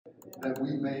that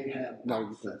we may have. No,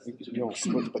 you don't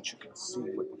switch, but you can see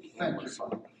what the Thank you,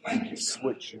 Father. Thank you.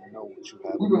 Switch, you know what you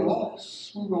have. We were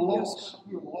lost. We were lost.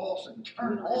 We were lost and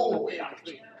turned all the way out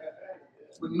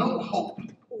with no hope.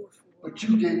 But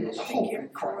you gave us hope in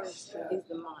Christ.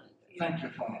 Thank you,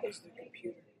 Father.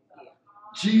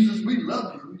 Jesus, we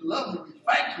love you. We love you. We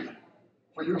thank you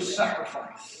for your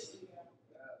sacrifice.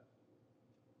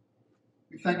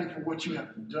 We thank you for what you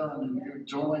have done, and you're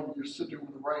doing. You're sitting on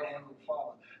the right hand of the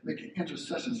Father, making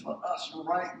intercessions for us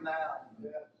right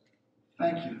now.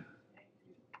 Thank you.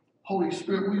 Holy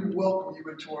Spirit, we welcome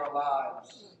you into our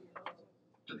lives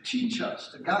to teach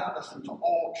us, to guide us into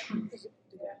all truth,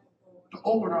 to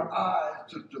open our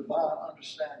eyes to divine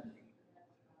understanding.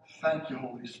 Thank you,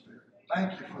 Holy Spirit.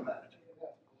 Thank you for that.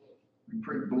 We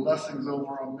pray blessings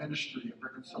over our ministry of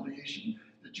reconciliation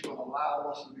that you will allow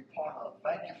us to be part of.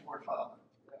 Thank you for it, Father.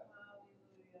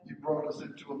 You brought us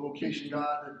into a location,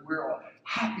 God, that we're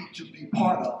happy to be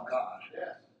part of, God.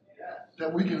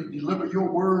 That we can deliver your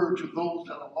word to those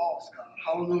that are lost, God.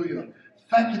 Hallelujah.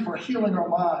 Thank you for healing our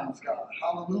minds, God.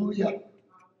 Hallelujah.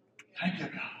 Thank you,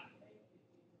 God.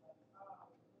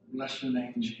 Bless your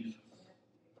name, Jesus.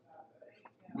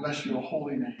 Bless your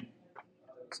holy name.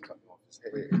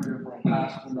 We pray for our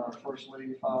pastor and our first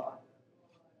lady, Father.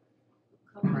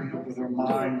 Pray over their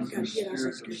minds, their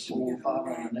spirits, their soul,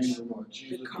 Father, in the name of the Lord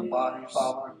Jesus, the body,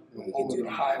 Father, over the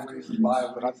highways and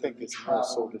byways. But I think it's more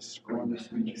so the screen. This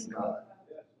weekend, God.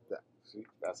 See,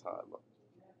 that's how I look.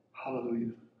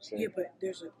 Hallelujah. Yeah, but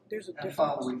there's a difference. And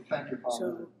Father, we thank you, Father.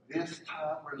 So this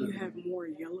time we're you living. have more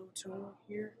yellow tone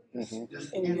here, This and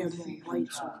you have in-season more white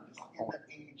time,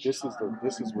 tone.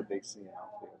 This is what they see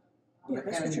out there. Yeah, The that's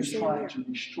what enemy you're is saying trying there. to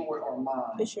destroy our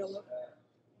minds. It's yellow.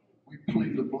 We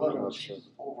plead the blood of Jesus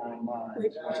over our minds. We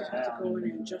just have to go in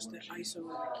and adjust the ISO on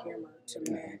the camera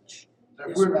to match. That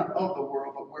this we're one. not of the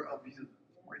world, but we're of you.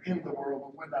 We're in the world,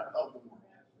 but we're not of the world.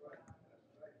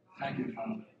 Thank you,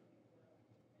 Father.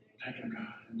 Thank you,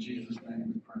 God. In Jesus'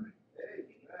 name we pray.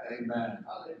 Amen.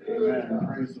 Amen.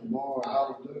 Praise the Lord.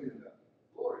 Hallelujah.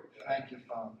 Thank you,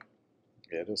 Father.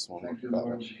 Yeah, this one Thank looks you, better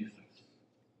Lord Jesus.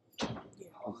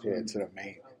 compared to the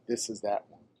main. This is that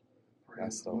one.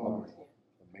 That's the Lord. one.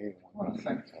 The main I want one. to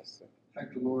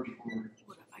thank the Lord for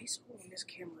Well, the ISO on this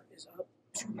camera is up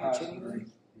too much anyway,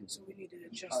 so we need to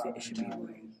adjust it. It should be around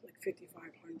like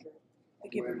 5,500 to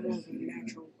give it more of a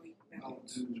natural white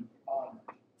balance. altitude, honor.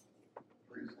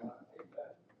 Praise God.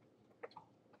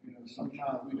 You know,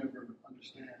 sometimes we never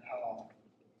understand how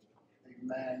a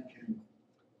man can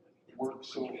work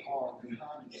so hard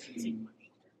behind the scene.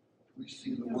 We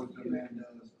see the work the man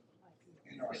does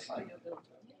in our sight.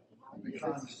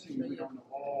 Behind the scene, we don't know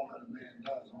all that a man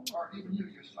does, or even you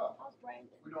yourself.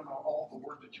 We don't know all the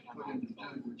work that you put in to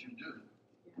do what you do.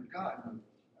 But God knows.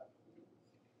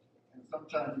 And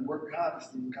sometimes you work behind the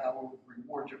scene, God will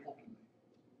reward you openly.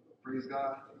 Praise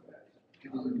God. He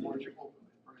will reward you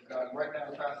openly. Praise God. Right now,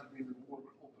 the pastor is being rewarded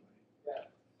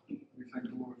openly. We thank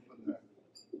the Lord for that.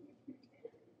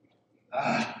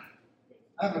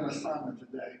 I have an assignment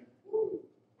today.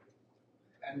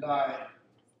 And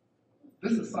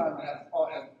this assignment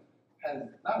has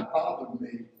not bothered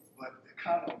me, but it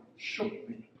kind of shook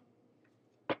me.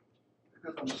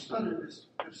 Because I'm studying this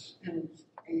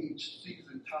in-age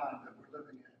season time that we're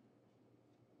living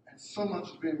in. And so much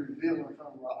is being revealed in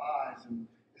front of our eyes. And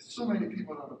there's so many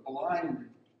people that are blinded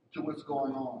to what's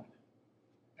going on.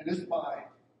 And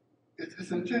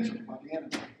it's intentional by the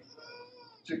enemy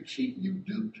to keep you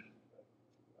duped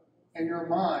in your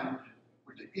mind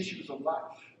with the issues of life.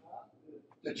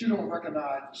 That you don't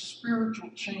recognize the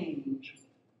spiritual change.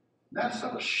 That's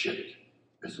not a shift.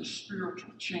 It's a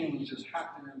spiritual change that's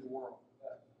happening in the world.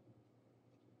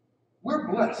 We're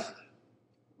blessed.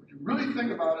 When you really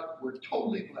think about it, we're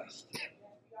totally blessed.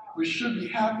 We should be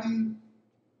happy,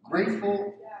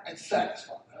 grateful, and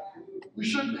satisfied. We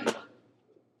should be.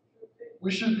 We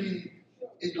should be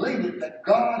elated that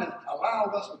God has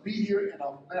allowed us to be here in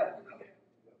America.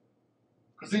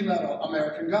 Because He's not an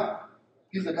American God.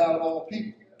 He's the God of all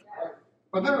people.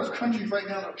 But there are countries right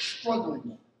now that are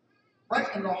struggling. Right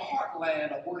in the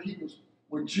heartland of where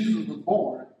Jesus was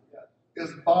born,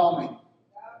 is bombing,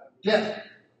 death,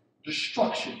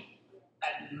 destruction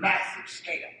at massive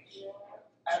scale.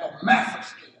 At a massive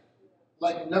scale,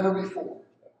 like never before.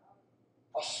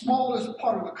 A smallest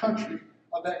part of the country,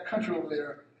 of that country over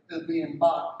there, is being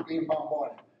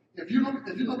bombarded. If you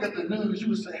look at the news, you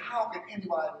would say, how can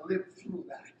anybody live through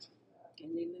that?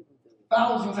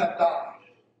 Thousands have died.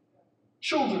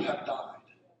 Children have died.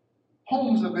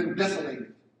 Homes have been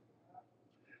desolated.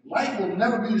 Life will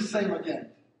never be the same again.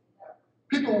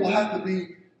 People will have to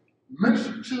be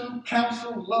ministered to,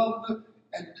 counseled, loved,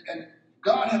 and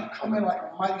God had to come in like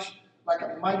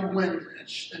a mighty wind and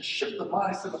shift the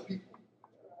mindset of people.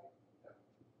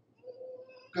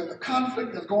 Because the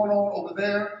conflict that's going on over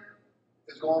there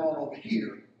is going on over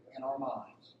here in our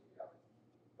minds.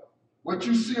 What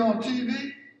you see on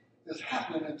TV is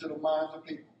happening into the minds of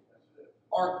people.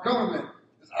 Our government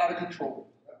is out of control.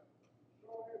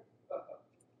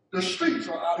 The streets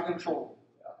are out of control.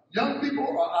 Young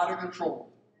people are out of control.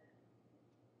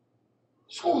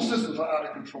 School systems are out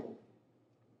of control.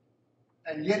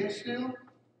 And yet still,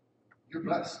 you're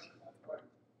blessed.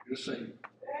 You're saved.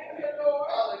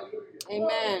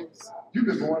 Amen. You've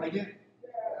been born again.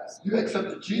 You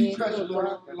accepted Jesus Christ as Lord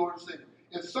and Savior.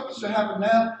 If something should happen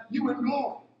now, you in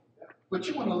glory. But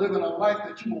you want to live in a life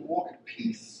that you will walk in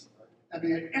peace and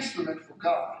be an instrument for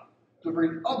God to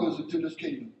bring others into this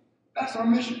kingdom. That's our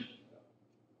mission.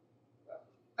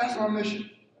 That's our mission.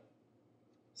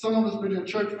 Some of us have been in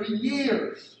church for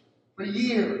years,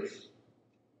 and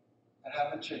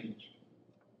haven't changed.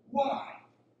 Why?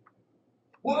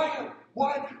 Why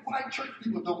church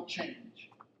people don't change?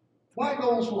 Why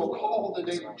those who are called the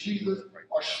name of Jesus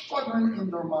are struggling in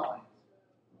their minds?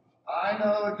 I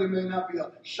know there may not be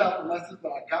a shouting message,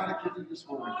 but I got to give you this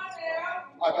word.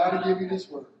 I got to give you this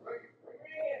word.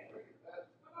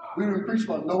 We've been preaching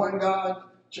about knowing God,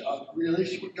 a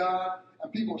relationship with God,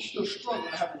 and people are still struggling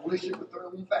to have a relationship with their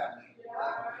own family.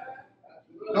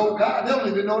 Know God, they don't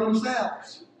even know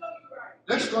themselves.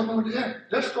 They're struggling with them.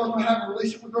 They're struggling to have a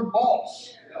relationship with their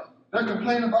boss. They're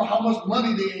complaining about how much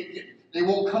money they ain't getting. They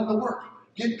won't come to work.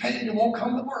 Get paid, they won't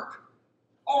come to work.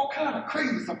 All kind of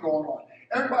crazy stuff going on.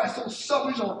 Everybody's so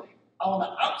selfish on the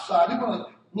outside. They want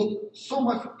to look so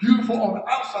much beautiful on the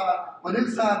outside, but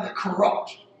inside they're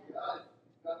corrupt,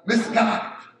 misguided,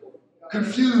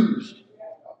 confused,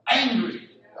 angry,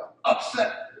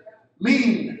 upset,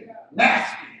 mean,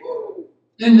 nasty.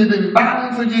 And they've been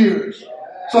bound for years.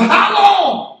 So how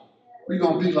long are we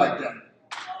going to be like that?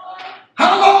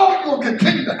 How long are you going to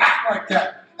continue to act like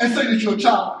that and say that you're a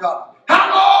child of God? How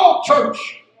long,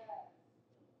 church,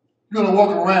 you're going to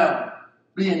walk around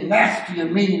being nasty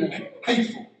and mean and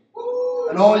hateful,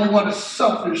 and all you want is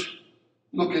selfish,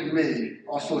 look at me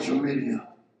on social media.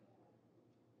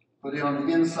 But then on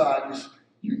the inside,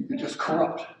 you're just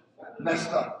corrupt,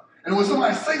 messed up. And when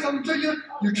somebody says something to you,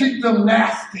 you treat them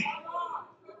nasty.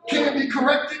 Can't be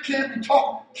corrected, can't be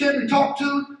talked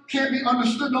to, can't be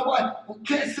understood. Nobody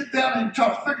can't sit down and try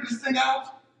to figure this thing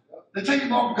out. They tell you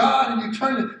about God and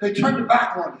they turn their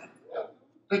back on you.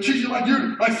 They treat you like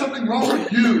something wrong with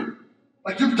you,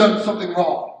 like you've done something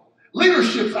wrong.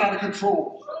 Leadership's out of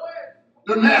control.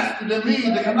 They're nasty, they're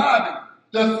mean, they're conniving,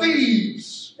 they're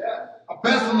thieves,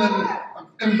 embezzling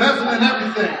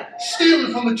everything,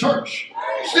 stealing from the church,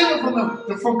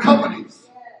 stealing from companies.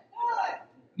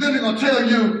 Then they're going to tell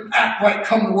you, act right,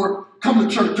 come to work, come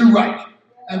to church, do right.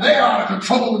 And they are out of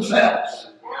control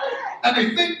themselves. And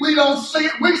they think we don't see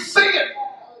it. We see it.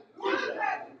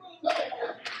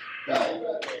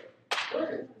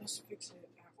 Let's fix it.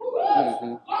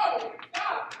 Mm-hmm.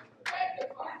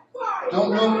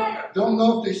 Don't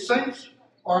know if they're saints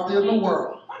or if they're in the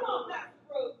world.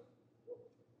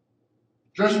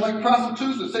 Dressed like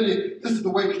prostitutes and say this is the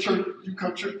way the church, you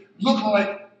come to church, looking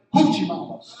like hoochie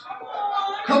mamas.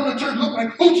 Come to church looking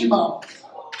like hoochie mamas.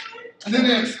 And then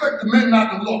they expect the men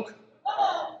not to look.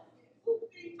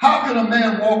 How can a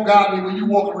man walk godly when you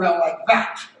walk around like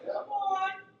that?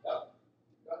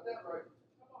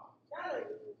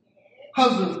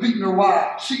 Husbands beating their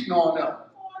wives, cheating on them,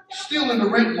 stealing the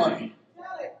rent money.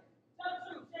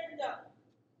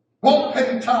 Won't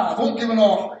pay tithes, won't give an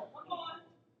offering.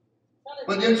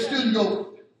 But then still you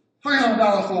go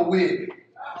 $300 for a wig.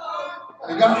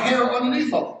 They got hair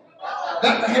underneath of them.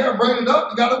 Got the hair braided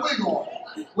up, you got a wig on.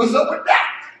 What's up with that?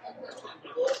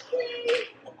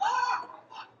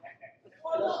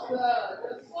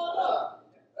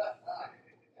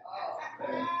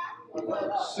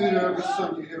 See there every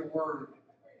Sunday, you hear a word,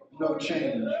 no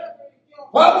change.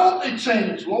 Why won't they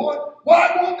change, Lord?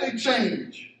 Why won't they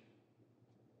change?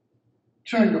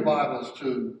 Turn your Bibles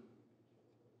to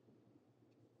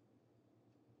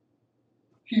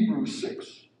Hebrews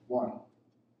 6:1.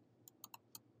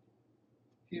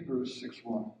 Hebrews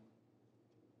 6:1.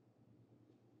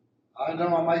 I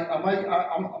know I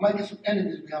might get some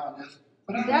enemies behind this,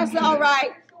 but That's all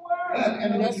right.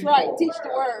 That's right. Teach the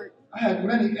word. I had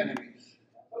many enemies,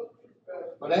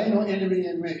 but there ain't no enemy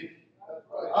in me.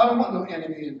 I don't want no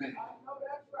enemy in me.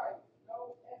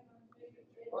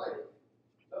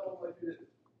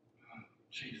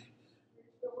 Jesus.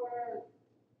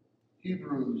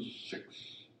 Hebrews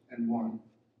 6:1.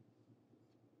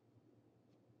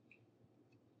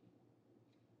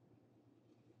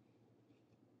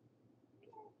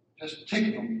 Just take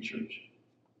it from the church.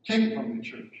 Take it from the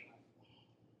church.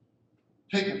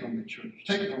 Take it from the church.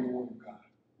 Take it from the Word of God.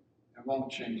 It won't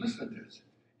change. Listen to this.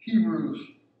 Hebrews.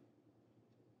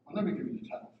 Well, let me give you the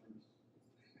title first.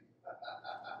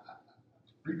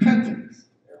 Repentance.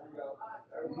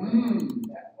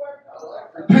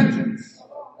 Repentance.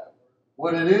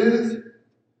 What it is and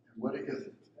what it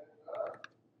isn't.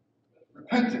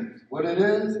 Repentance. What it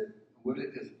is and what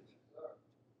it isn't.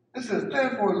 It says,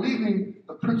 therefore, leaving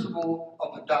the principle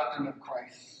of the doctrine of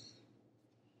Christ,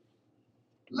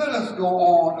 let us go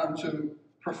on unto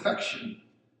perfection,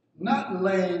 not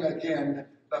laying again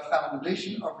the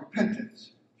foundation of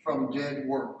repentance from dead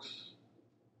works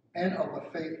and of the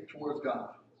faith towards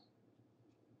God.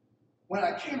 When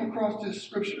I came across this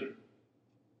scripture,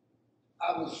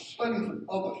 I was studying some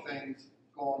other things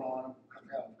going on because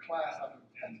I got a class I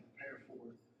had to prepare for.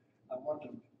 I wanted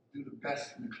to do the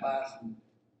best in the class and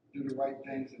do the right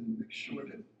things and make sure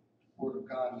that the Word of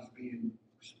God is being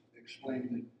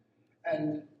explained.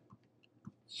 And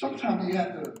sometimes you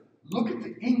have to look at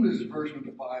the English version of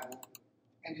the Bible,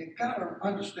 and you've got to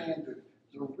understand the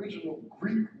original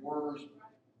Greek words,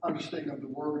 understanding of the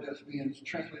word that's being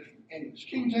translated from English.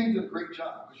 King James did a great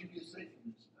job because you get safe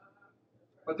from this.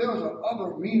 But there was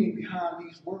another meaning behind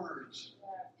these words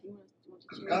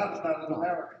because God is not an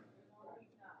American.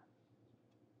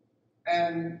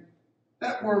 And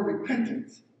that word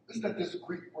repentance, let's get this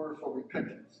Greek word for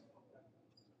repentance.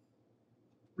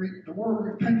 The word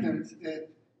repentance is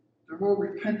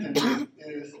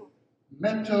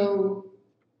meto.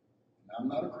 I'm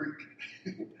not a Greek.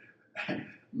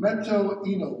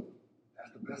 Metoino.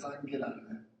 That's the best I can get out of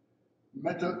that.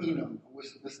 Metoino. I wish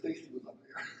Miss Stacy was up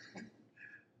here.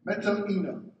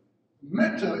 Metoino.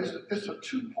 Meta is a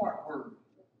two-part word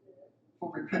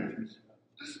for repentance.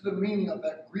 This is the meaning of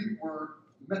that Greek word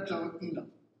metoino.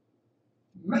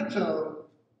 Meto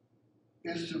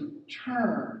is to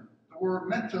turn. The word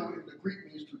meto in the Greek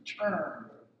means to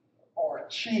turn or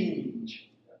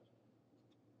change.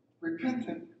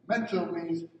 Repentant, meto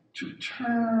means to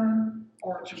turn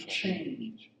or to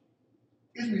change.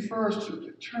 It refers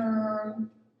to turn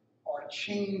or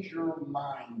change your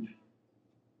mind.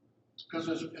 Because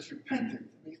it's repentant.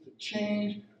 It means to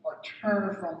change or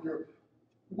turn from your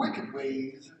wicked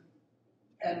ways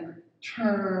and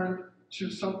turn to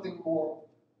something more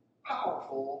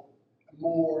powerful,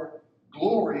 more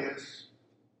glorious,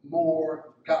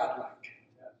 more godlike.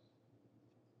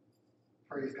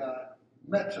 Praise God.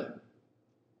 Meta.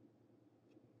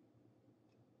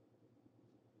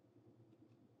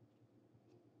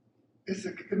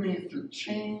 It means to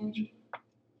change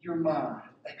your mind,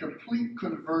 a complete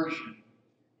conversion,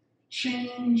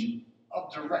 change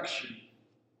of direction,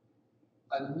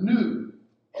 anew.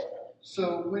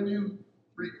 So when you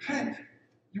repent,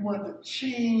 you want to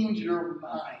change your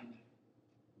mind.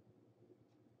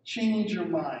 Change your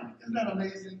mind. Isn't that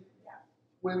amazing? Yeah.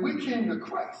 When we came to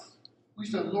Christ, we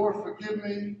said, Lord, forgive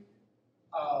me.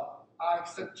 I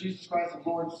accept Jesus Christ as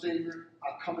Lord and Savior.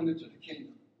 I'm coming into the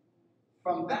kingdom.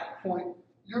 From that point,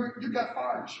 you got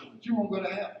fire insurance. You won't go to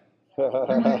hell.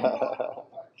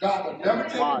 God will never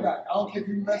take you back. I don't care if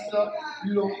you messed up.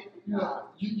 You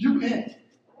in.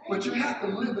 But you have to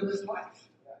live in this life.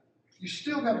 You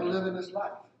still got to live in this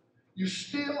life. You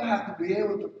still have to be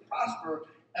able to prosper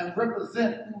and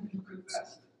represent who you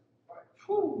confess.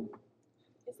 Who?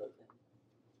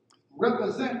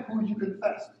 Represent who you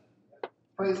confess.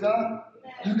 Praise God.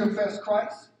 You confess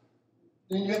Christ,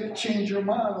 then you have to change your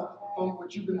mind from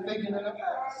what you've been thinking in the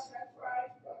past.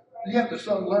 You have to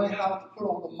start learning how to put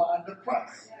on the mind of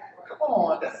Christ. Come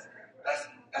on, that's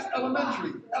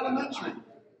elementary. Elementary.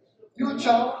 You're a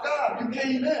child of God. You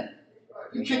came in.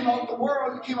 You came out of the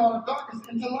world. You came out of darkness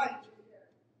into light.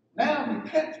 Now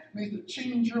repent means to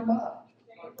change your mind.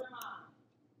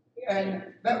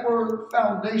 And that word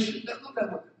foundation, look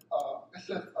at what it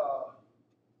says,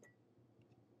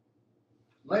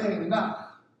 laying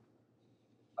not,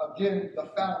 again, the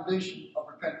foundation of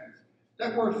repentance.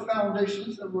 That word foundation,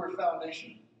 listen to the word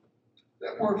foundation.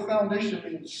 That word foundation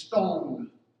means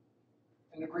stone.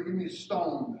 In the Greek, it means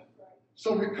stone.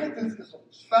 So repentance is a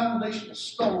foundation of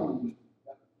stone.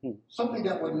 Something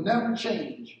that will never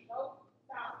change.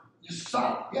 You're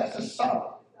solid. Yes, it's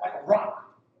solid, like a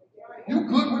rock. You're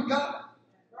good with God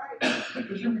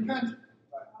because you repented.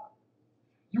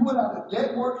 You went out of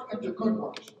dead works into good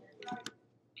works.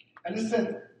 And it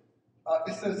says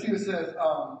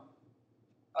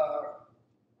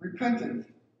repentance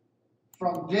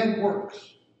from dead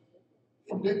works.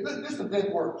 This is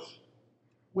dead works.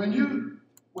 When you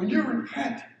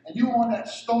repent and you're on that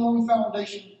stone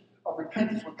foundation of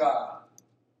repentance with God,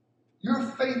 your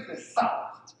faith is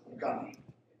solid with God.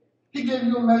 He gave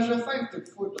you a measure of faith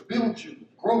to build you,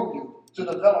 grow you, to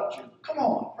develop you. Come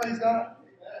on, praise God.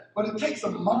 But it takes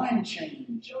a mind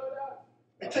change.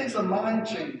 It takes a mind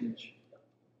change.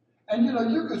 And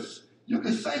you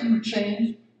could say you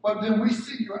changed, but then we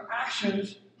see your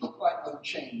actions look like no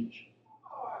change.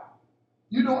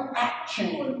 You don't act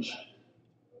change.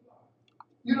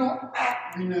 You don't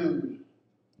act renewed.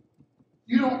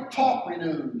 You don't talk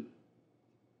renewed.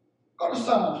 Go to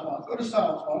Psalms 1. Go to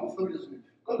Psalms 1. I'm through this week.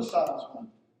 Go to Psalms 1.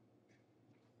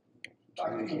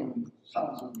 Dr. Ingram,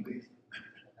 Psalms 1, please.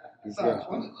 Psalms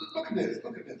 1. Look at this.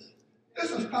 Look at this.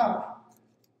 This is powerful.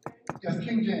 Yes,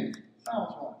 King James.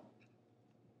 Psalms 1.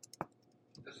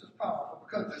 This is powerful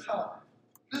because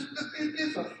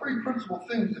these are three principal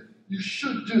things that you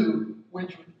should do when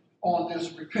you're on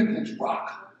this repentance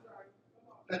rock.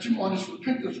 That you're on this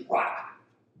repentance rock.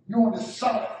 You're on this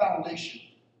solid foundation.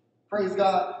 Praise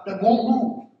God. That won't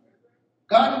move.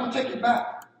 God will take it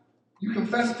back. You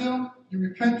confess to Him. You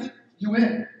repented. You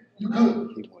in. You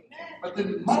good. But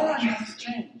the mind has to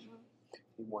change.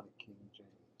 He wanted King James.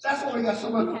 That's why we got so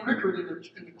much bickering in the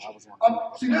church.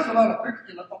 See, there's a lot of bickering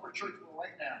in the upper church right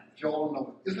now, if y'all don't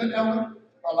know it. Isn't it, Ellen?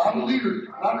 A lot of leaders,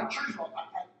 a lot of churches are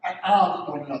at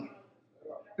odds with one another.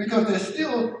 Because they're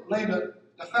still laying the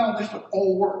foundation of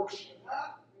old works.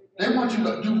 They want you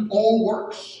to do old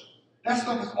works. That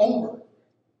stuff is over.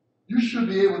 You should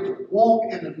be able to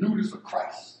walk in the newness of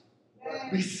Christ.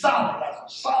 Be solid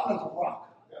as a rock.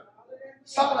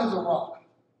 Solid as a rock.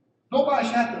 Nobody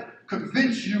should have to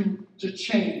convince you to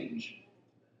change.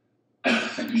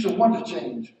 You should want to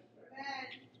change.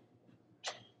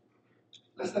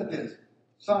 Let's look at this.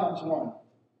 Psalms 1.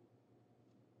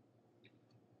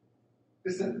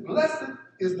 It says, blessed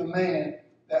is the man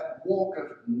that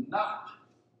walketh not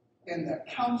in the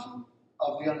counsel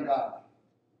of the ungodly,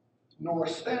 nor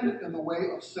standeth in the way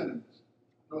of sinners,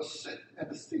 nor sit in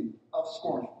the seat of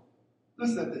scornful.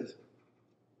 Listen to this.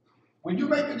 When you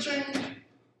make a change,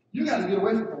 you got to get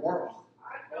away from the world.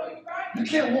 You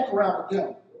can't walk around with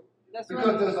them.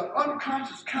 Because there's an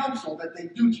unconscious counsel that they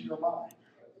do to your mind.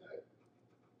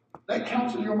 They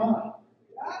counsel your mind.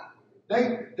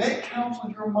 They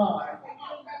counsel your mind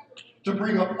to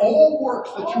bring up old works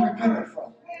that you repented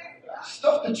from.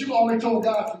 Stuff that you already told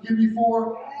God forgive me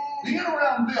for. Being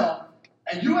around them,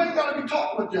 and you ain't got to be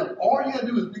talking with them. All you got to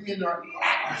do is be in their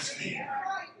atmosphere.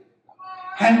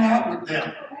 Hang out with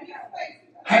them.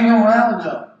 Hang around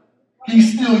them.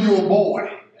 He's still your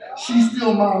boy. She's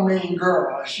still my main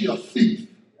girl. She a thief.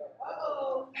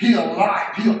 He a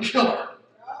liar. He a killer.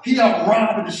 He a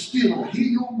robber and stealer. He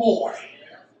your boy.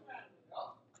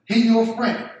 He your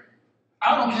friend.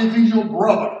 I don't care if he's your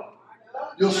brother,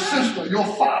 your sister, your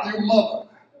father, your mother.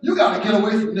 You got to get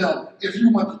away from them if you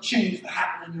want the change to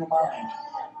happen in your mind.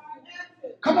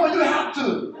 Come on, you have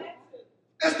to.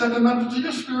 It's detrimental to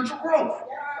your spiritual growth.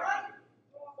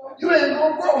 You ain't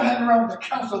going to grow hanging around with the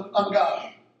counsel of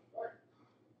ungodly.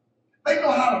 They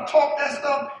know how to talk that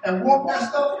stuff and walk that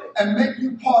stuff and make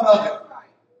you part of it.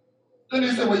 Then they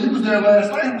say, well, you was there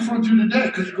last night. What's wrong with you today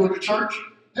because you go to church?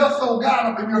 They'll throw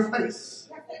God up in your face.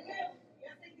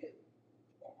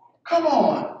 Come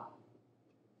on.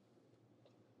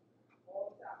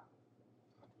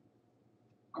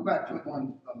 Go back to it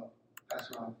one,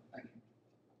 Pastor Ron. Thank you.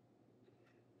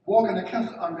 Walk in the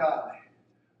counsel of ungodly,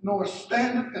 nor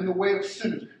standeth in the way of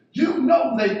sinners. You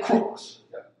know they crooks.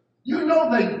 You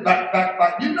know they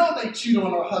backbite. You know they cheat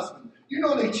on their husband. You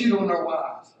know they cheat on their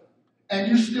wives. And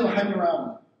you still hang around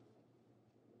them.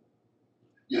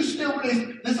 You still,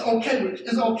 it's okay with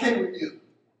you.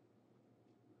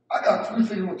 I got three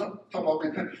things we'll talk about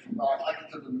repentance from God. I can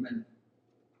tell them in a minute.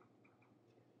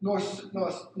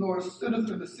 Nor sitteth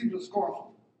in the seat of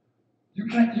scornful. You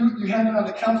hang around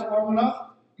the counsel long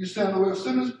enough, you stand in the way of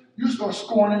sinners, you start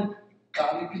scorning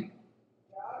godly people.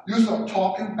 You start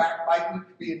talking, backbiting,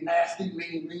 being nasty,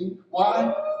 mean.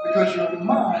 Why? Because your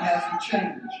mind hasn't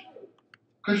changed.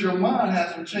 Because your mind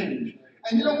hasn't changed.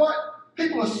 And you know what?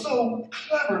 People are so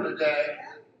clever today.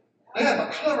 They have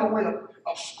a clever way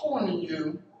of scorning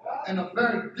you in a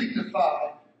very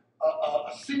dignified,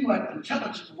 seem like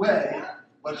intelligent way,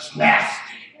 but it's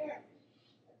nasty.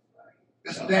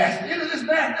 It's nasty. It's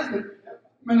nasty, isn't it,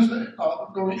 Minister?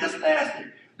 It's nasty.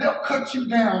 They'll cut you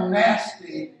down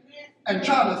nasty and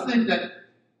try to think that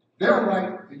they're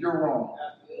right and you're wrong.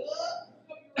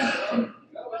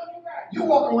 You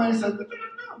walk away and say,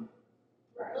 no.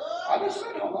 I just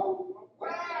said hello.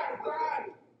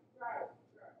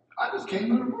 I just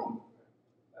came in the room.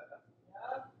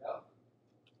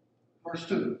 Verse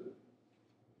 2.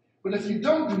 But if you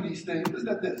don't do these things, listen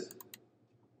at this.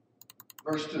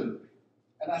 Verse 2.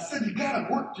 And I said, you got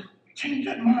to work to change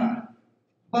that mind.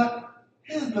 But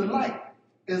his delight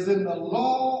is in the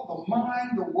law, the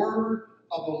mind, the word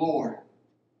of the Lord.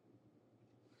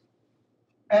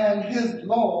 And his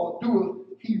law doeth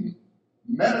he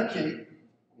meditate.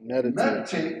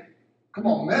 Come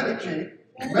on, meditate.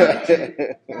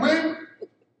 When?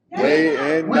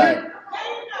 Day and night.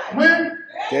 When?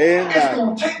 Day and It's night.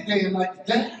 going to take day and night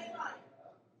to day.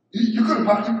 You could have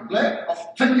probably,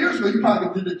 10 years ago, you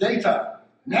probably did the daytime.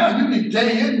 Now you need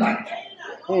day and night.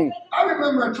 I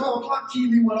remember at 12 o'clock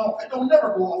TV went off. It don't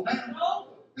never go off now.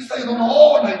 It stays on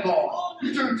all night long.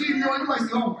 You turn the TV on, you might say,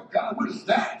 oh my God, what is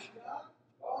that?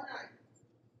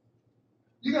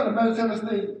 You got to meditate on this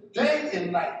thing day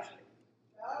and night.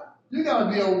 You got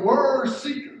to be a word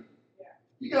seeker.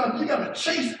 You got to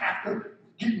chase after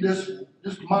getting this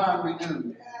mind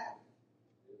renewed.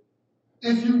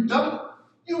 If you don't,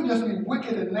 you'll just be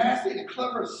wicked and nasty and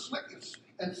clever and slick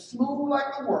and smooth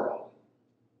like the world.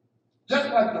 Just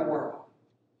like the world.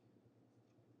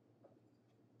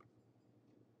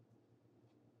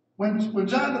 When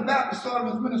John the Baptist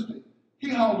started his ministry, he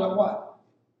howled at what?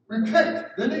 Repent,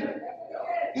 didn't he?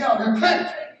 He howled, repent.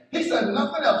 He said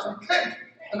nothing else, repent.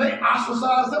 And they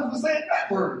ostracized him for saying that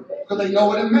word because they know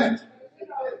what it meant.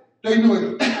 They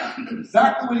knew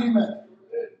exactly what he meant.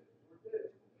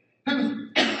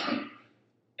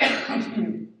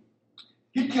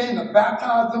 He came to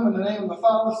baptize them in the name of the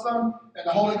Father, Son, and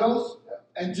the Holy Ghost.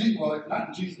 And well, not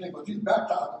in Jesus' name, but Jesus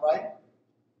baptized them, right?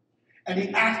 And he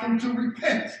asked them to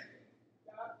repent.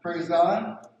 Praise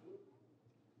God.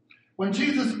 When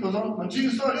Jesus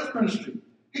started his ministry,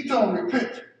 he told them,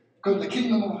 repent, because the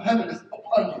kingdom of heaven is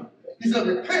upon you. He said,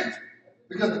 repent,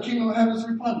 because the kingdom of heaven is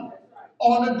upon you.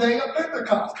 On the day of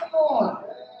Pentecost, come on.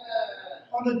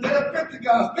 On the day of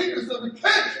Pentecost, Peter said,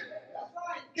 repent.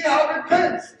 Yeah,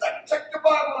 repent. Check the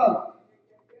Bible out.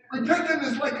 Repenting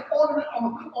is like an ornament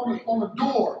on the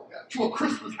door to a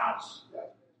Christmas house.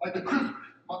 Like the Christmas,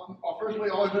 our first lady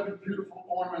always had these beautiful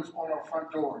ornaments on our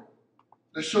front door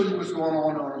to show you what's going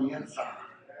on the inside.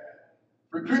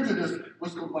 Repenting is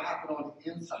what's going to happen on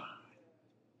the inside.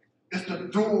 It's the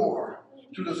door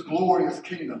to this glorious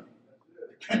kingdom.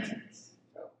 Repentance.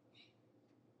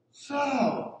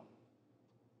 So,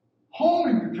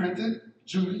 homie repented.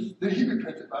 Judas, did he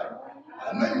repented, right?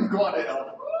 I know he was going to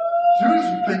hell. Judas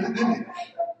repented, didn't he?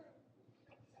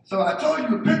 So I told you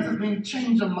repentance means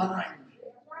change of mind.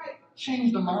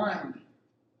 Change the mind.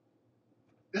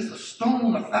 It's a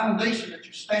stone, a foundation that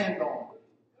you stand on.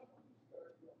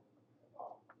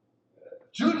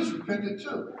 Judas repented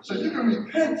too. So you can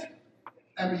repent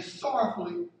and be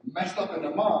sorrowfully messed up in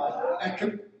the mind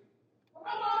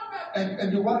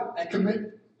and do what? And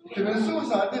committed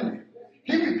suicide, didn't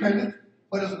he? He repented,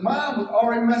 but his mind was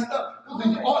already messed up. He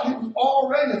was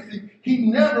already a thief. He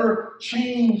never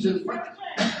changed his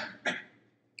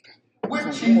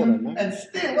with Jesus and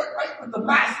still went right with the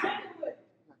master.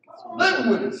 Lived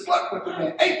with it, slept with the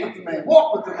man, ate with the man,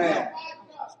 walked with the man.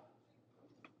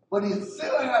 But he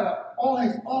still had all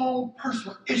his own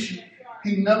personal issue.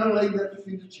 He never laid at the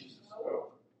feet of Jesus.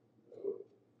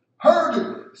 Heard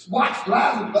it, watched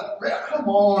Lazarus, but come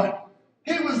on.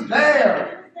 He was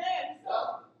there.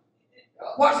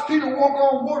 Watched Peter walk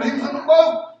on water. He was in the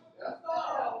boat.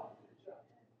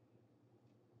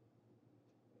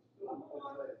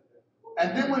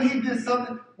 And then when he did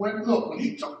something, when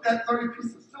he took that 30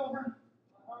 pieces of silver,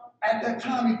 at that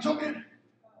time he took it,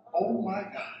 oh my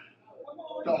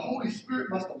God. The Holy Spirit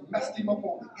must have messed him up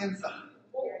on the inside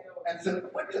and said,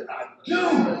 what did I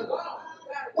do?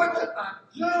 What did I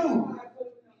do?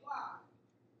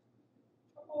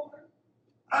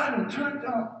 I done turned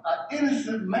down an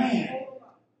innocent man.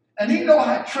 And he know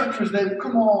how treacherous they were.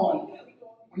 Come on.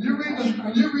 When you read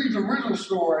the original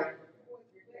story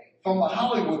from a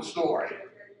Hollywood story,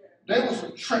 they were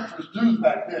some treacherous dudes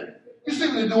back then. You see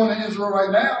what they're doing in Israel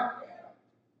right now?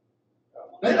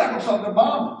 They're not going to stop the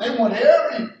bombing. They want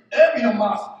every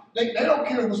Hamas. They don't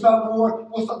care who stopped the war.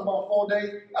 We'll stop about 4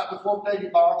 days. After the 4th day, they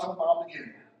bomb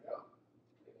again.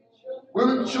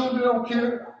 Women and children don't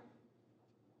care.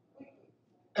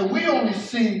 And we only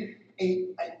see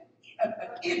an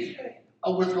inch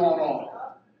of what's going on.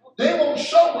 They won't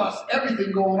show us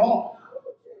everything going on.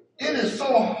 It is so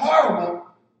horrible.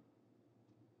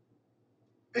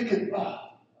 It can.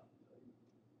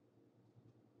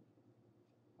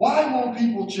 Why won't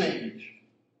people change?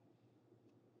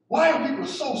 Why are people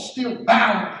so still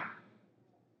bound?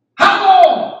 How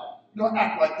long you gonna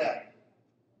act like that?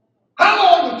 How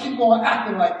long will you keep on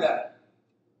acting like that?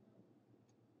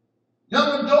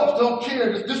 Young adults don't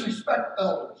care to disrespect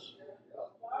elders.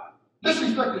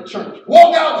 Disrespect the church.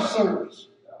 Walk out of service.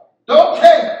 Don't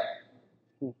care.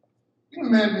 You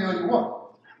can mad me all you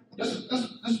want. This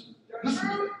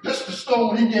So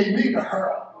when he gave me the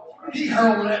hurl, he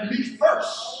hurled it at me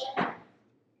first.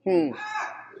 Hmm.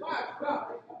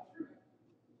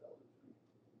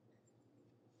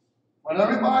 When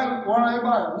everybody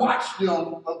watch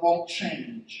them, but won't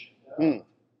change. Hmm.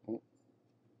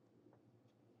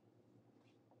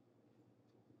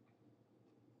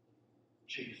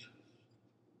 Jesus.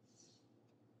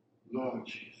 Lord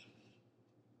Jesus.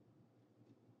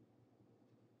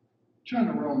 Turn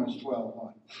to Romans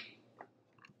 12:1.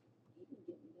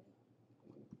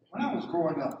 When I was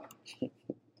growing up,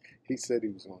 He said he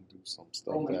was going to do some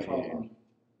stuff Romans that 12:1. he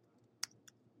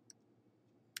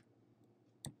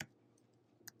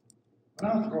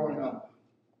When I was growing up,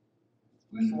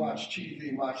 we used to watch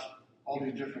TV, watch all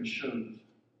these different shows.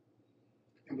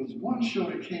 It was one show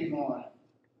that came on,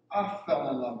 I fell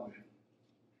in love with.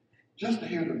 Just to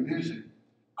hear the music,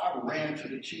 I ran to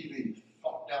the TV,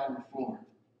 fell down on the floor.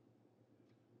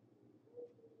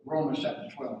 Romans chapter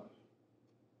 12.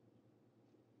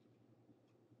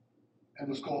 It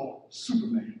was called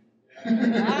Superman.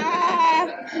 When I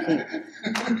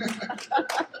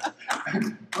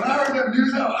heard that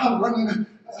music, I was running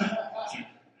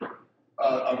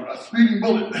a speeding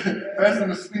bullet, faster than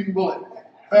a speeding bullet,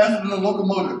 faster than a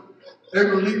locomotive. They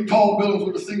would leap tall buildings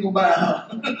with a single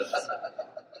bound.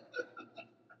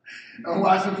 And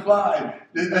watch them fly.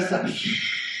 That's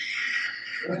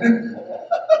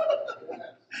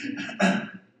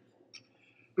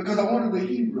because I wanted the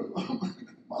hero.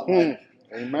 My life.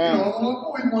 Amen. You know, a little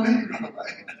boy wanted a hero,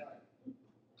 right?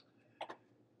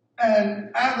 And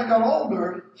as I got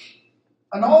older,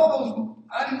 and all those,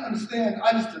 I didn't understand.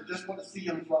 I just want to see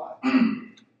him fly.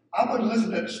 I wouldn't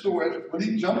listen to the story. When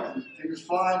he jumped, he was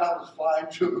flying, I was flying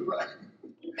too, right?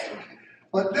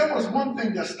 But there was one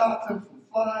thing that stopped him from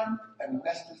flying and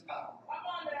messed his power.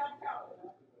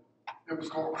 It was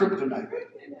called kryptonite.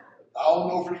 I don't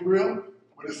know if it's real,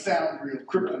 but it sounds real,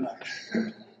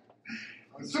 kryptonite.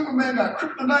 When Superman got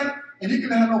kryptonite and he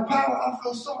couldn't have no power, I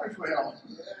feel sorry for him.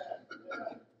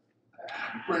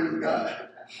 Praise God.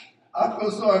 I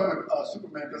feel sorry for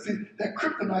Superman because that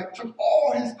kryptonite took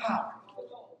all his power.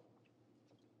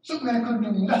 Superman couldn't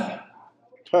do nothing.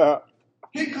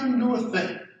 He couldn't do a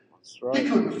thing. That's right. He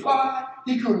couldn't fly.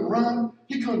 He couldn't run.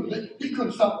 He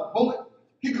couldn't stop a bullet.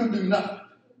 He couldn't do nothing.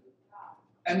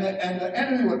 And the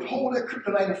enemy would hold that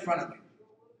kryptonite in front of him,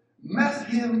 mess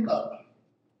him up.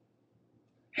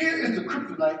 Here is the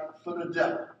kryptonite for the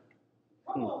devil.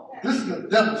 This is the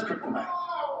devil's kryptonite.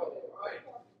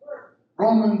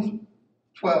 Romans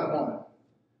 12:1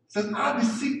 says, I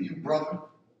beseech you, brother,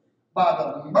 by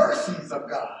the mercies of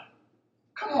God.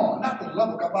 Come on, not the love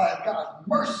of God, by God's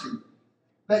mercy,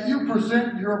 that you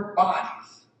present your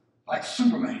bodies like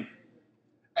Superman,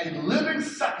 a living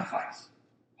sacrifice,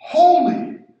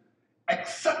 holy,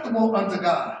 acceptable unto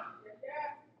God,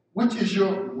 which is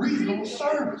your reasonable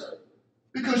service.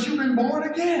 Because you've been born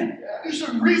again. You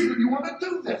should reasonably want to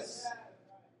do this.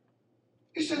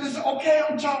 You said, it's okay,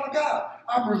 I'm a child of God.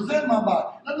 I present my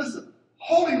body. Now listen,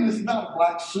 holiness is not a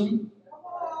black suit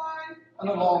and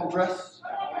a long dress.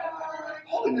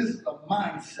 Holiness is a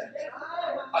mindset,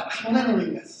 a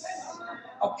cleanliness,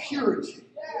 a purity,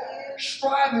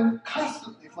 striving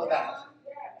constantly for that.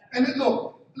 And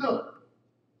look,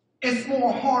 it's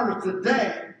more harder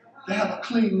today to have a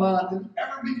clean mind than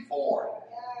ever before.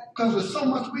 Because there's so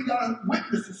much we got to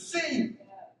witness and see.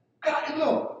 God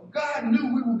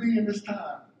knew we would be in this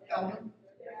time, Elder.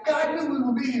 God knew we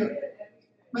would be here.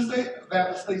 Mr.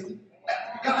 Evangelist Stacy,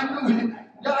 God knew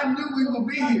we would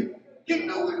be here. He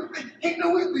knew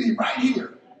we'd be right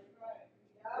here.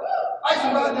 I used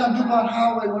to ride down DuPont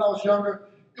Highway when I was younger.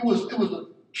 It was a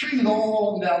trees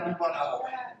all down DuPont Highway,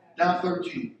 down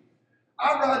 13.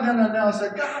 I ride down there now and say,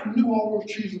 God knew all those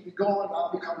trees would be gone, and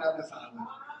I'll be coming down this highway.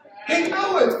 He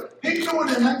knew it. He knew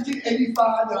it in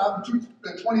 1985 that I'll be in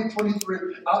 2023.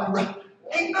 I'll be ready.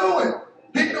 He knew it.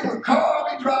 He knew what car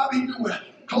I'll be driving. He knew what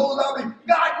clothes I'll be.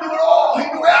 God knew it all. He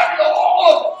knew everything.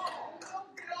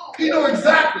 He knew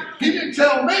exactly. He didn't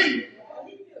tell me.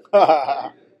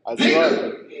 He knew.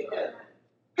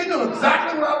 He knew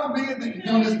exactly where I would be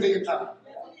during this day and time.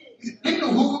 He knew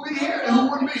who would be here and who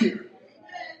wouldn't be here.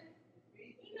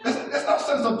 That's not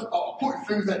sense of important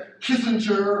things that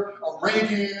Kissinger or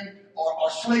Reagan or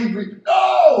slavery.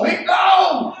 No, he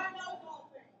knows.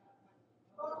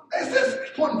 It's just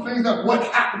important things that what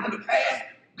happened in the past.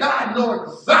 God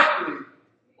knows exactly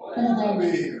who's going to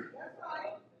be here.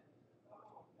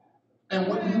 And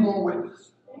what you're going to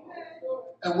witness.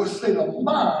 And what state of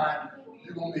mind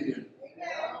you're going to be in.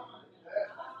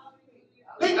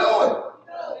 He knew it.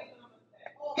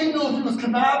 He knew if you was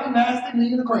conniving, nasty,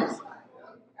 mean, and crazy.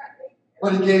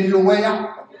 But he gave you a way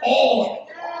out. All of it.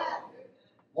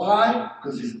 Why?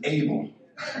 Because he's able.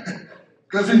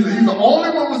 Because he's the only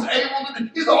one who was able to do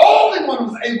it. He's the only one who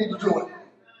was able to do it.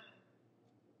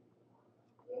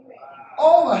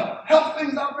 All the health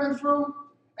things I've been through,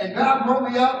 and God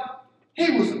brought me up,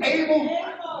 he was able,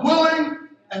 willing,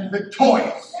 and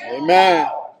victorious. Amen.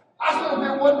 I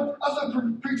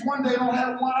said, preach one day, don't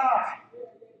have one eye.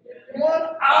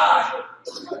 One eye.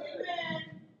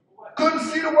 Couldn't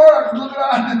see the words. Look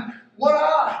at one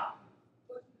eye.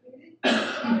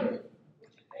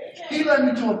 He led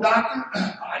me to a doctor.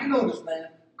 I know this man.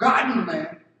 God knew the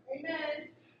man.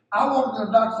 I walked in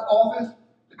the doctor's office.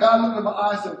 The guy looked at my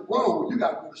eye and said, whoa, you got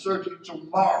to go to surgery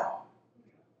tomorrow.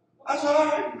 I said, all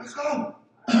right, let's go.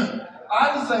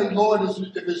 I didn't say, Lord, if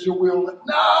it's your will.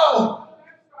 No.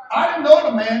 I didn't know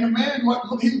the man. The man, he was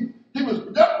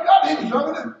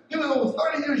younger than, he was over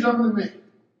 30 years younger than me.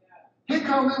 He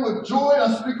come in with joy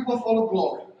unspeakable, full of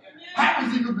glory. Happy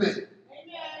as he could be.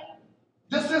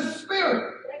 Just his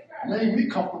spirit made me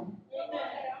comfortable.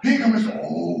 He come and said,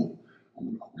 oh,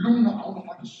 we don't know. I don't know if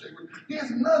I can say it. He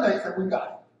has none of that. He said, we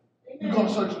got it. We're going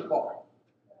to search the bar.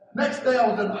 Next day I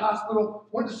was in the hospital,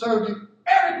 went to surgery.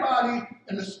 Everybody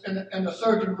in the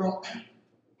surgery room,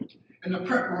 in the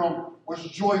prep room, was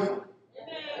joyful.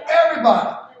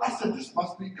 Everybody. I said, this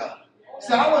must be God.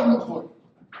 See, I wasn't looking for it.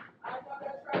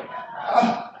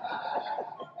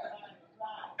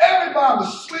 Everybody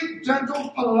was sweet,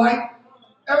 gentle, polite.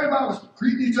 Everybody was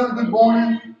greeting each other good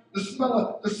morning. The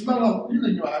smell of you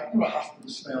know hospital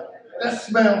smell. That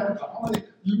smell,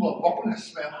 you were walking that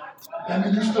smell. I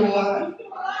mean, you're still alive.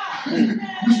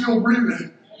 You're still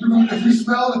breathing. If you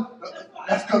smell it,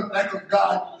 that's because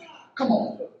God. Come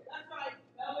on.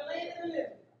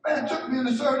 Man, it took me in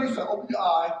the surgery. He said, open your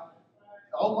eye.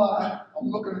 Oh my, I'm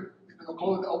looking at the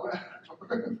clothes open.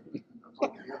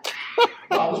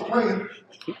 I was praying. I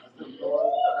said,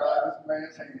 Lord, God, this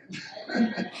man's hand.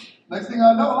 Next thing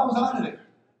I know, I was out of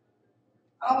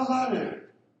there.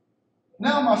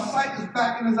 Now my sight is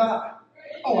back in his eye.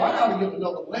 Oh, I got to get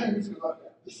another lens because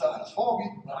this side is foggy,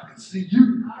 but I can see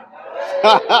you.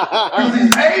 Because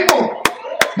he's able.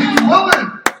 He's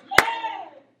willing.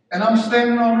 And I'm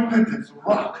standing on repentance,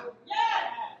 rock.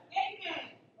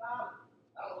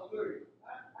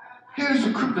 Here's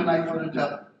the kryptonite for the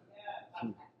devil.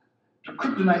 The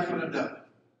kryptonite for the devil.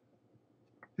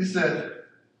 He said,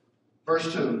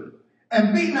 verse 2,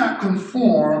 and be not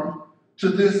conformed to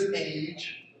this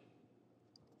age,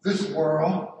 this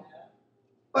world,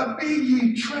 but be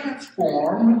ye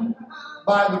transformed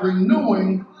by the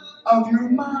renewing of your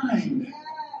mind,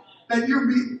 that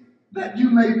you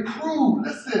may prove,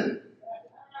 listen,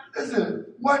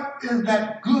 what is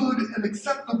that good and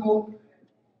acceptable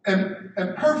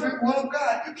and perfect will of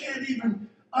God. You can't even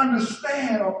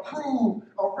understand or prove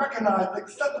or recognize the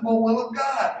acceptable will of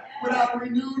God without a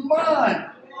renewed mind.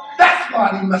 That's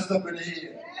why he messed up in the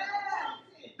head.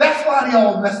 That's why they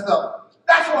all messed up.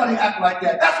 That's why they act like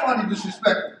that. That's why they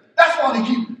disrespectful. That's why they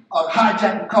keep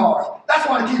hijacking cars. That's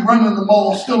why they keep running in the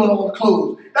mall, stealing all the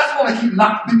clothes. That's why they keep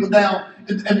knocking people down.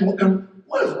 And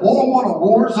what is Walmart a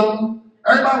war zone?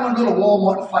 Everybody want to go to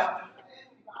Walmart to fight.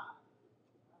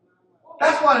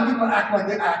 That's why the people act like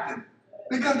they're acting.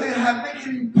 Because they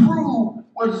can't prove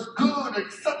what is good and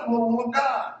acceptable will of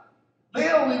God. They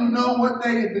don't even know what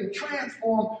they have been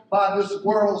transformed by this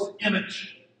world's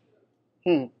image.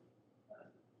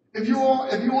 If you want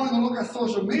to look at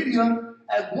social media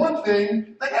as one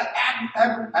thing, they got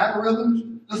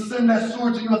algorithms to send that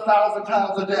sword to you 1,000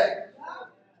 times a day.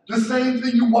 The same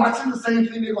thing you're watching, the same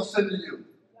thing they're going to send to you.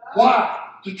 Why?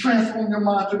 To transform your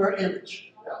mind to their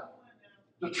image.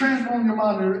 To transform your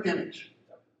mind to their image.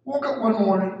 Woke up one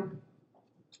morning,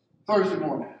 Thursday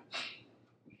morning.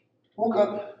 Woke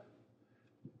up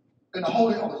in the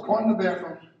Holy Ghost. I was going to the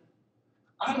bathroom.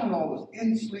 I don't know if I was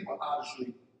in sleep or out of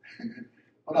sleep.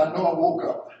 But I know I woke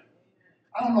up.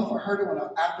 I don't know if I heard it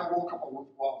after I woke up or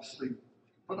while I was asleep.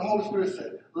 But the Holy Spirit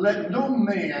said, let no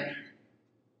man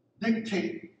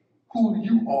dictate who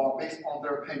you are based on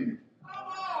their opinion.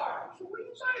 So what do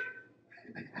you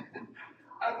say?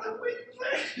 I said, what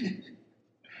do you say?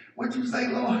 What you say,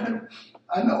 Lord?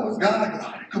 I know it's God. I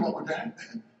didn't come up with that.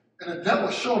 And the devil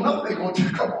showing up, they're going to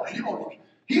come on.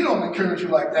 He don't encourage you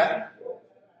like that.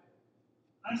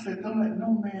 I said, don't let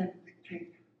no man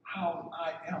dictate how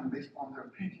I am based on their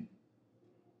opinion.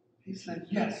 He said,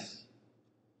 yes,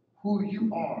 who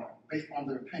you are based on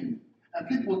their opinion. And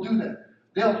people do that.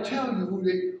 They'll tell you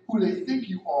who they think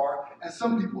you are, and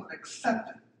some people accept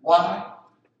it. Why?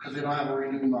 Because they don't have a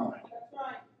renewed mind.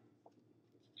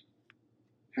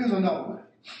 Here's another one.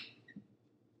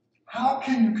 How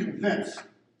can you convince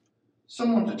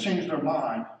someone to change their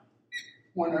mind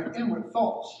when their inward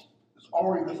thoughts is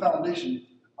already the foundation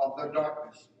of their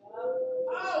darkness.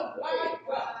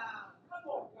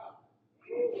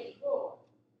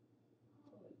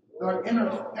 Their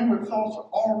inward thoughts are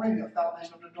already a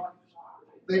foundation of the darkness.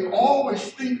 They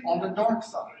always think on the dark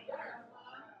side.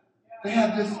 They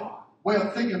have this way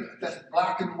of thinking that's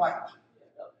black and white.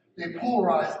 They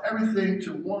polarize everything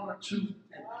to one or two,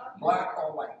 black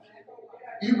or white.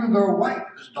 Even their white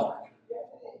is dark.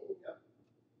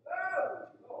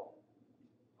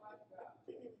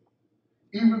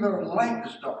 Even their light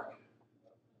is dark.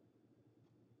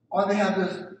 Or they have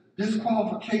this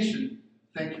disqualification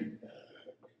thinking.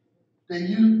 They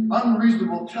use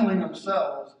unreasonable telling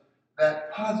themselves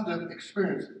that positive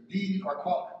experience, deeds, or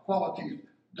qualities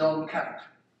don't count.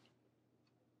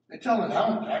 They tell us, I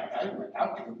don't care about that. I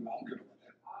don't care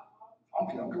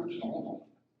what you're talking.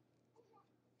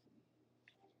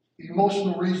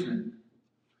 Emotional reasoning.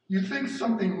 You think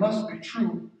something must be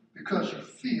true because you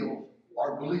feel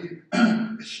or believe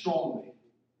it strongly.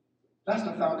 That's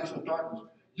the foundation of darkness.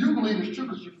 You believe it's true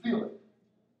because you feel it.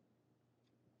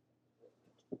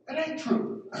 It ain't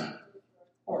true.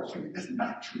 Or excuse me, it's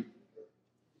not true.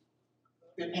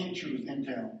 It ain't true is in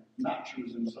town. Not true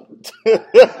is in the suburbs.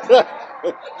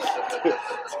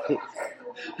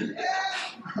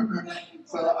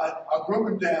 So I broke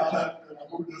it down and I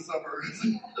moved to the suburbs.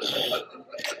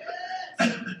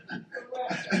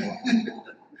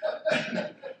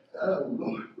 Oh,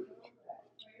 Lord.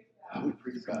 Oh,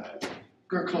 praise God.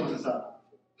 We're going to close this out.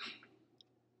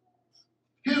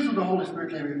 Here's what the Holy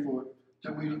Spirit came in for.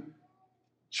 That we,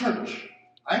 church,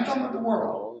 I ain't talking about the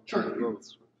world, church people.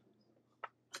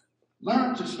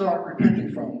 Learn to start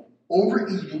repenting from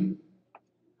overeating,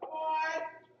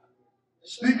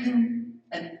 speaking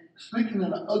in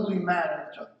an ugly manner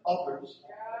to others,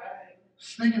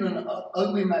 speaking in an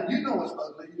ugly manner. You know it's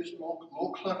ugly. You're just a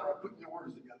little clever at putting your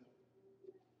words together.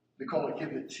 They call it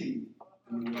giving it tea.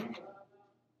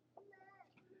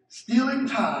 Stealing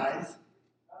ties,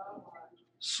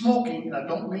 smoking, and I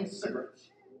don't mean cigarettes.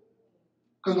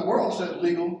 Because the world says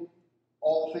legal,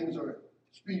 all things are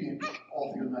expedient,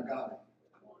 all things are not godly.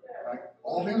 Right?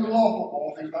 All things are lawful,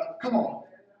 all things are not. Come on.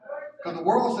 Because the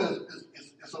world says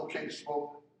it's okay to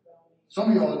smoke. Some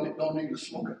of y'all don't need to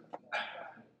smoke it.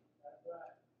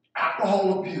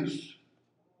 Alcohol abuse.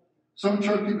 Some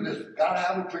church people just got to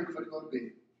have a drink before they go to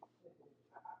bed.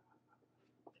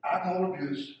 Alcohol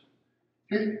abuse.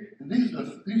 Here, and these are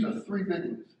three big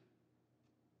ones.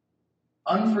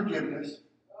 Unforgiveness.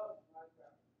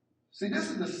 See, this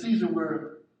is the season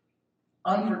where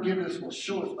unforgiveness will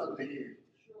show its ugly head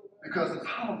because it's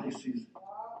holiday season.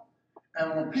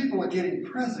 And when people are getting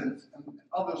presents and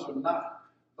others are not,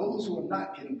 those who are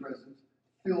not getting presents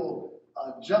feel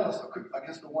jealous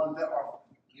against the ones that are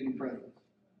getting presents.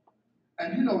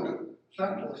 And you know what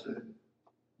Santa Claus said,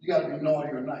 you got to be naughty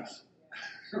or nice.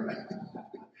 Right?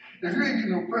 If you ain't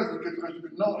getting no present because you've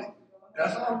been naughty,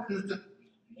 that's all.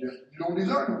 You don't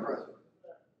deserve no present.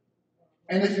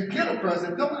 And if you get a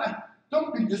present,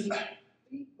 don't be just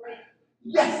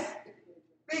yes,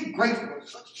 be grateful.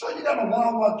 So you got a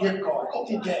Wawa gift card. Go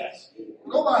get gas.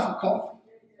 Go buy some coffee.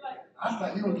 I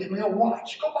thought you were going to get me a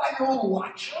watch. Go buy your own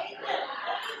watch.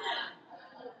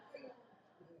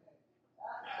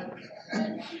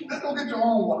 Let's go get your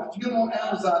own watch. Get them on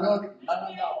Amazon. They'll get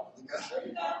 $9.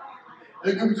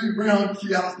 They give it to you, bring it home to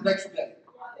your house the next day.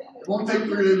 It won't take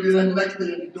 3 days to be there the next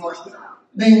day at the doorstep.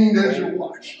 Ding, there's your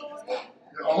watch.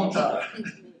 You're on time.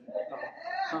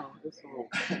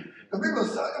 The people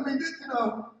say, I mean,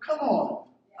 come on.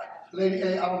 Lady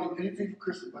A, I don't need anything for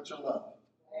Christmas but your love.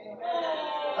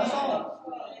 That's all.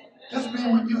 Just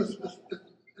being with you is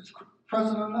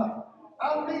present enough.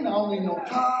 I don't need no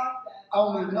tie. I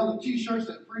don't need another t-shirt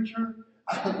that preacher.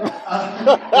 I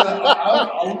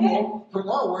don't know. Put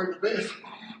my word to bed.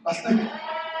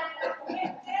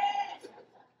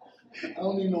 I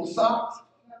don't need no socks.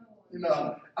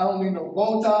 I don't need no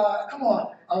bow tie. Come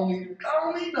on. I don't need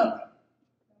nothing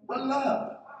but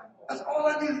love. That's all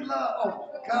I need is love. Oh,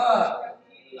 God.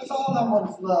 That's all I want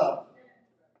is love.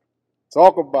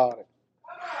 Talk about it.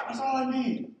 That's all I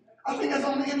need. I think that's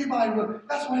only anybody would.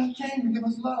 That's why he came to give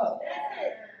us love.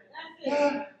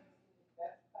 Yeah.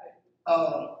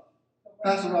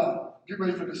 Pastor Rob, get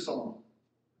ready for this song.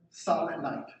 Silent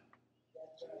Night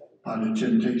by the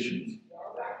Temptations.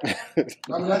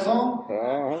 Remember that song?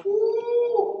 Uh-huh.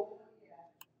 Woo!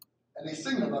 And they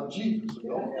sing about Jesus.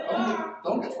 So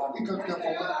don't get funky because they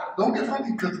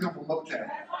come from Motown.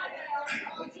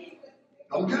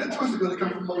 Don't get it twisted because they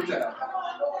come from Motown.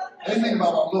 They sing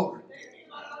about our Lord.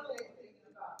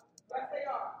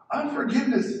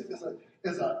 Unforgiveness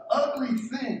is an ugly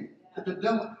thing that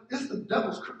it's the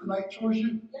devil's kryptonite towards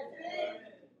you.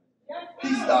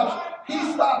 He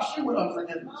stops you with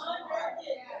unforgiveness.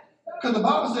 Because the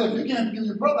Bible says if you can't forgive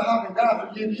your brother, how can God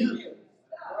forgive you?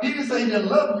 He didn't say he didn't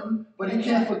love you, but he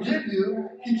can't forgive you.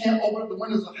 He can't open up the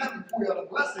windows of heaven for you out a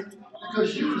blessing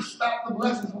because you stop the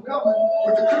blessings from coming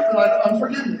with the kryptonite of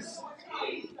unforgiveness.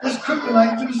 It's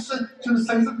kryptonite to the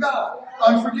saints of God.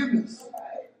 Unforgiveness.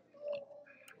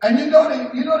 And you know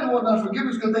they want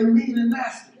unforgiveness because they mean and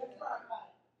nasty.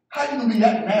 How you gonna be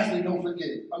that nasty and don't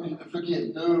forgive?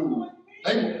 Forgive. No.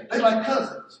 They like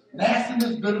cousins.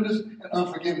 Nastiness, bitterness, and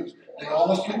unforgiveness. They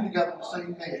all sleep together in the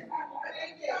same bed.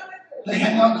 They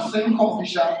hang out in the same coffee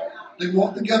shop. They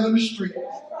walk together in the street.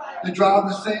 They drive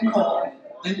the same car.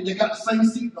 They got the same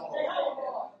seatbelt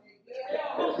on.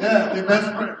 Yeah, they're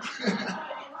best friends.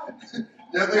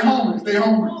 Yeah, they're homies. They're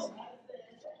homies.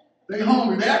 They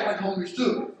homies. They act like homies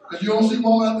too. Because you don't see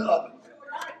one without the other.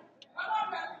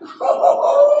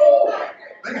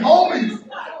 They homies.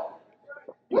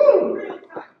 Woo!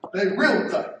 They real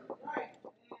tight.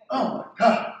 Oh my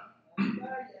God.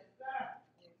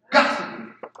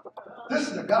 Gossiping. This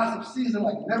is a gossip season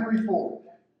like never before.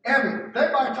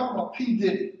 Everybody talking about P.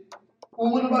 Diddy.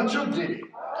 Well, what about your Diddy?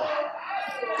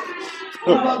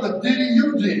 What about the Diddy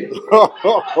you did?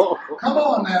 Come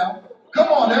on now. Come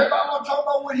on, everybody want to talk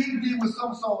about what he did with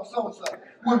so-and-so and so-and-so.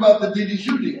 What about the Diddy's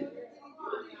you did?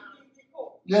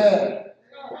 Yeah.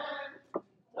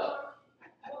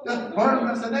 Just burn them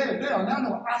and say, they are now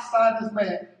know outside this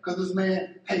man because this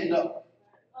man paid up.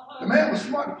 The man was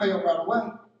smart to pay up right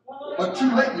away. But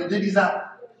too late, the Diddy's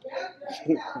out.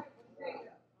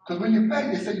 Because when you pay,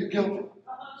 they say you're guilty.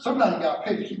 Sometimes you got to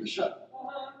pay to keep it shut.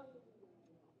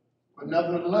 But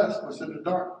nevertheless, what's in the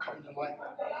dark comes to light.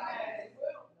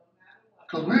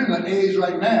 Because we're in an age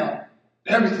right now,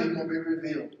 everything will be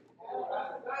revealed.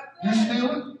 You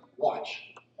stealing? Watch.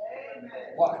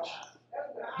 Watch.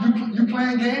 You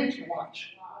playing games?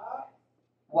 Watch.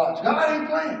 Watch. God ain't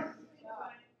playing.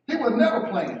 He was never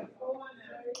playing.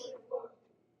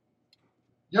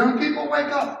 Young people,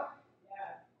 wake up.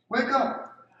 Wake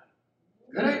up.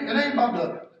 It ain't about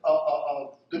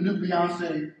the new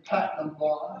Beyonce platinum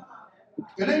blonde.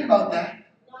 It ain't about that.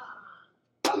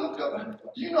 I looked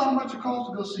up. Do you know how much it costs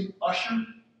to go see Usher?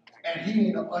 And he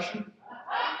ain't an usher.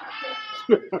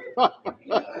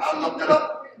 I looked it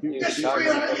up. It's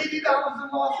 $380 in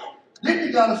loss. Then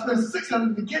you got to spend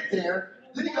 $600 to get there.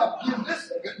 Then you got to give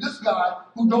this guy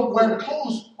who don't wear the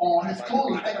clothes on, his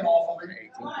clothes are hanging off of him.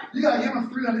 You got to give him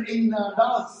 $389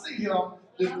 to see him,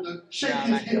 to shake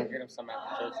his hip. Get him some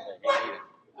after church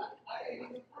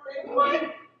today.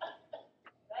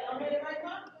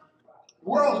 The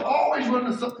world's always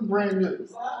running something brand new.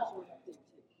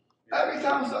 Every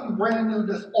time something brand new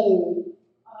that's old,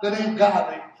 that ain't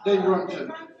godly, they run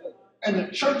to. And the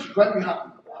church is right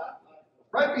behind them.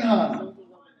 Right behind them.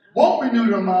 Won't renew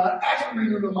their mind, actually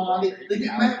renew their mind. They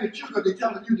get mad at you because they're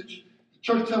telling you that the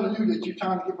church telling you that you're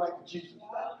trying to get right with Jesus.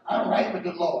 I'm right with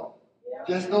the Lord.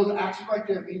 Just those actions right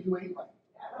there mean you ain't right.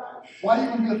 Why are you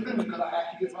going to be offended because I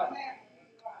asked you to get right?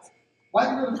 Why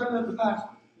are you going to offend the pastor?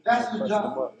 That's his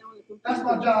job. That's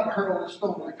my job to hurl the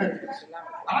stone of repentance.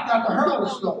 I got to hurl the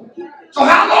stone. So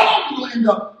how long are you going to end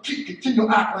up continue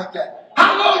to act like that?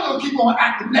 How long are you going to keep on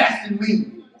acting nasty and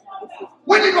mean?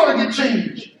 When are you going to get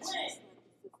changed?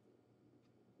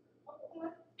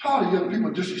 Tired of young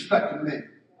people disrespecting me.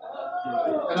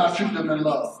 And I treat them in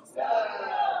love.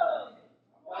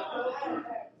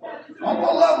 I'm going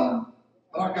to love them.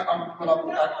 But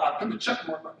I put the check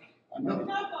mark. I know.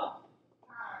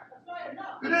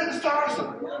 It is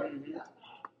tiresome.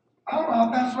 I don't know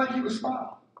how Pastor Ray keep a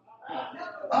smile.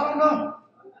 I don't know.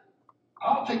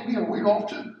 I'll take me a week off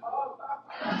too.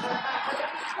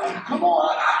 Come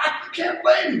on, I can't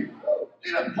blame you.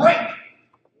 Need a break.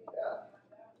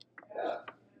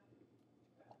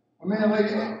 When me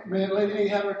and Lady A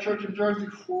had her church in Jersey,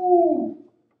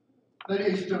 Lady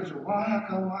A stood and said, why, how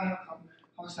come?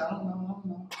 I said, I don't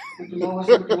know. What the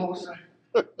Lord said.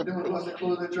 But then when the Lord said,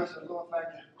 close their dress, and Lord, thank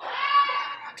you.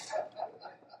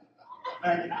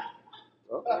 Thank you.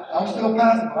 I'm still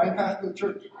passing, but I ain't passing the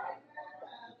church.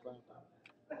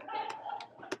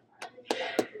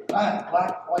 I had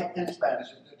black, white, and Spanish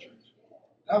in that church.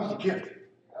 That was a gift.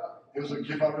 It was a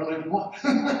gift I really didn't want.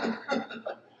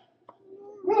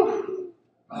 Woo.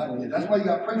 That's why you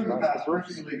got to pray for your pastor, pray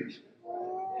for your leaders.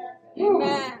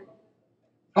 Amen.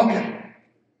 Okay.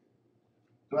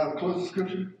 Do I have a closing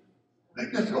scripture?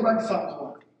 Let's go back to Psalms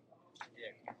 1.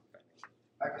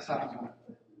 Back to Psalms 1.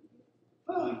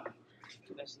 Oh.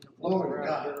 Glory to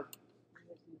God.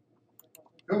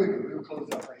 Here we go. We'll close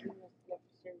out right here.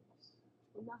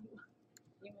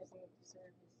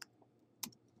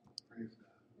 Praise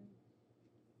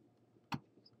God.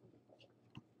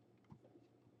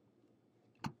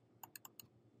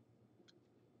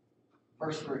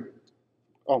 Verse 3.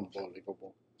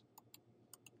 Unbelievable.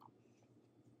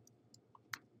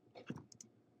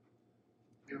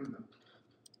 Here we go.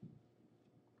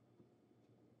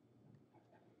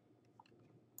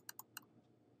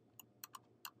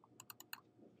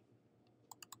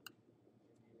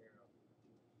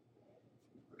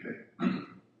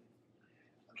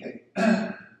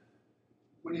 Okay.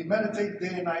 When you meditate day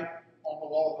and night on the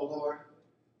law of the Lord,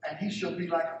 and he shall be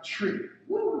like a tree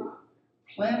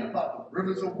planted by the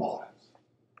rivers of waters,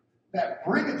 that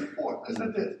bringeth forth,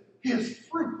 listen to this, his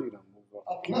fruit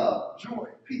of love, joy,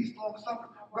 peace, long-suffering,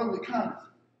 brotherly kindness,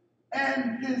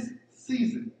 and his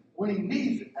season, when he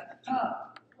needs it at the time.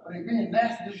 When he's being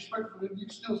nasty, disrespectful, you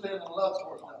still stand in love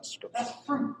towards them. That's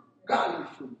fruit, godly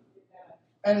fruit.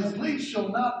 And his leaf shall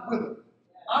not wither.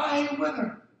 I ain't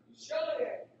wither.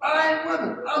 I ain't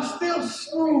wither. I'm still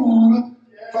smooth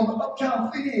from the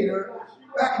Uptown Theater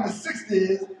back in the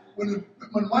 60s when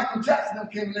Michael Jackson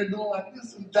came in there doing like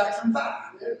this in Jackson 5.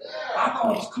 I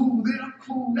thought it was cool then, I'm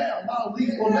cool now. My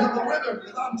leaf will never wither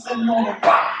because I'm sitting on the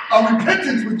rock of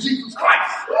repentance with Jesus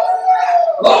Christ.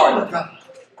 Glory to God.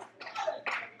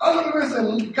 I look at him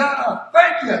and say, God,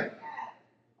 I thank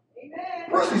you.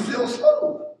 Bruce is still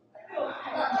smooth.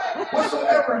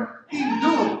 Whatsoever he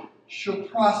doeth shall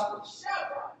prosper.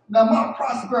 Now my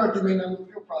prosperity may not look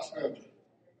your prosperity,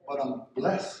 but I'm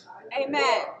blessed.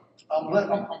 Amen. I'm blessed.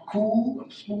 I'm cool.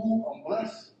 I'm smooth. I'm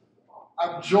blessed.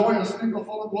 I'm joy and unspeakable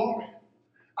full of glory.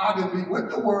 I can be with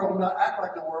the world and not act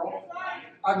like the world.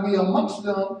 I can be amongst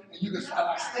them and you can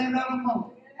stand out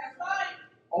among them.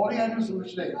 All they gotta do is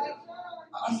which day.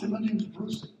 I said, my name is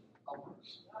Bruce. I'm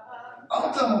Bruce.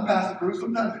 I'm telling them, Pastor Bruce,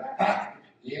 sometimes, Pastor,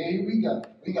 yeah, we got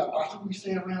to watch what we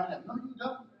say around him. No, you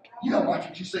don't. You got to watch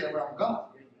what you say around God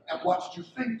and watch what you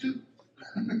think too.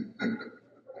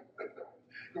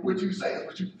 What you say is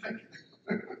what you think.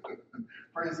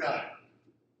 Praise God.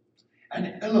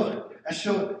 And look, and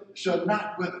shall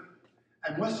not wither.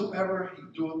 And whatsoever he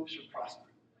doeth shall prosper.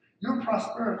 Your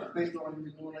prosperity is based on the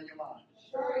renewing of your mind.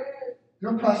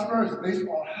 Your prosperity is based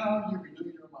on how you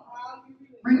renew your mind.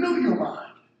 Renew your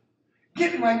mind.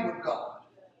 Get right with God.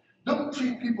 Don't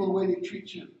treat people the way they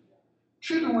treat you.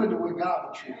 Treat them the way God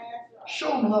would treat you. Show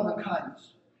them love and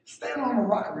kindness. Stand on the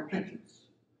rock of repentance.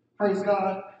 Praise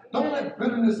God. Don't let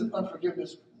bitterness and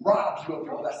unforgiveness rob you of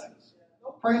your blessings.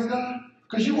 Praise God.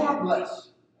 Because you are blessed.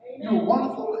 You are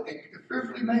wonderful and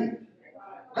fearfully made.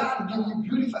 God gave you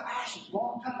beauty for ashes a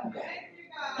long time ago.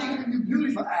 He gave you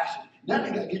beauty for ashes. Now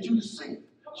they got to get you to see it.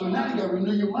 So now you got to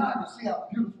renew your mind to see how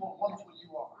beautiful and wonderful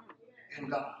you are in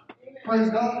God. Praise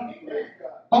God.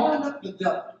 Bind up the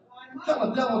devil. Tell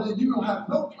the devil that you don't have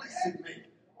no place in me.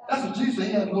 That's what Jesus said.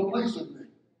 He had no place in me.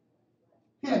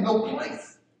 He had no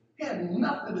place. He had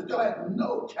nothing. The devil had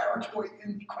no territory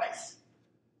in Christ.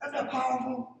 Isn't that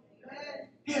powerful?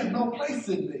 He had no place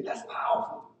in me. That's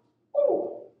powerful.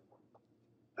 Oh,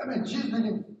 that means Jesus didn't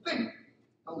even think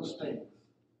those things.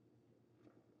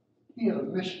 He had a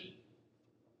mission.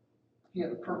 He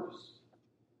had a purpose.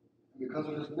 And because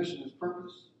of his mission, his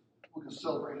purpose, we can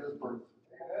celebrate his birth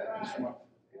this month.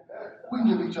 We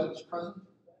can give each other this present.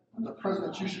 And the present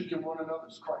that you should give one another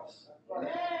is Christ.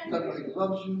 Let him know he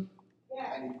loves you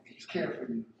and he's cared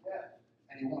for you.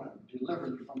 And he wants to deliver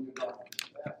you from your darkness.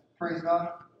 Praise God.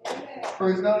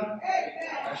 Praise God.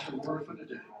 That's your word for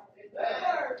today.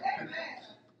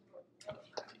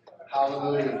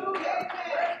 Hallelujah.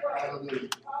 Hallelujah.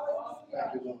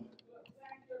 Thank you, Lord.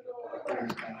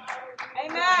 Praise God.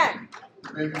 Amen.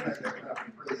 Maybe make that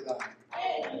happen. Praise God.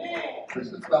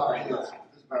 Let's bow our heads.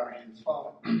 Let's bow our heads.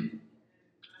 Father,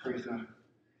 praise God.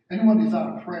 Anyone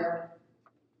desire prayer?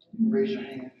 You raise your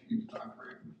hand if you desire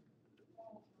prayer.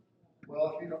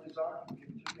 Well, if you don't desire, I'll give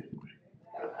it to you anyway.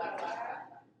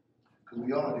 Because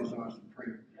we all desire some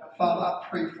prayer. Father, I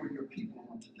pray for your people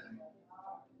on today.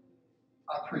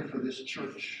 I pray for this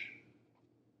church.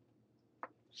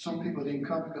 Some people didn't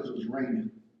come because it was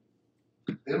raining.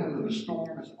 They don't know the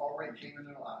storm has already came in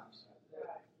their lives.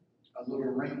 A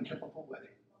little rain kept them away.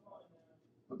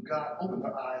 But God opened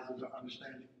their eyes and their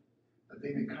understanding that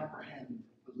they may comprehend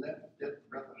the length, depth,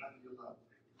 breadth, and height of your love.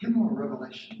 Give them a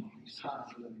revelation of these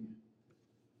times we're living in.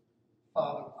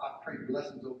 Father, I pray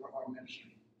blessings over our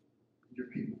ministry and your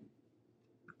people.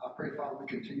 I pray, Father, we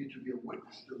continue to be a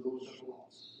witness to those that are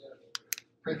lost.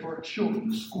 Pray for our children,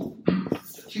 the school,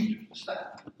 the teachers, the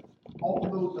staff, all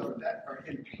those that are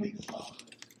in place, Father,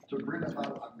 to bring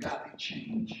about a godly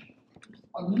change.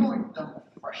 Anoint them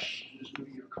afresh in this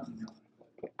new year coming up.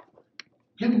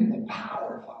 Give them the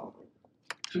power, Father,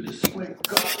 to display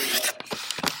godly love.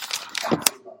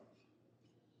 Godly love.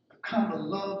 The kind of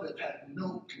love that has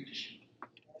no condition.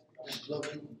 Just love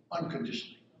you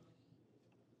unconditionally.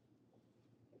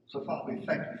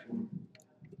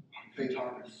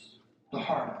 the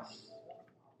harvest.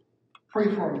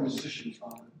 Pray for our musicians,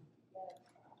 Father,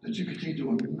 that you continue to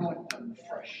anoint them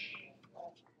fresh.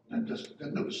 And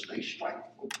the notes they strike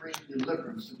will bring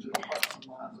deliverance into the hearts and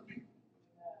minds of people.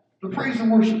 The praise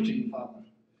and worship team, Father,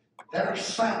 their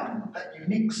sound, that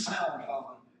unique sound,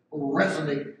 Father, will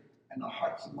resonate in the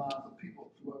hearts and minds of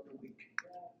people throughout the week.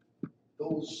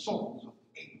 Those songs of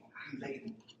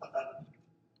Elaine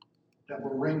that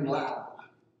will ring loud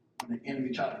when the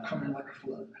enemy tries to come in like a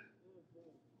flood.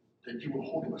 That you will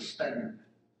hold them a standard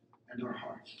in their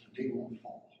hearts, that they won't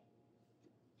fall.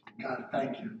 God,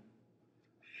 thank you.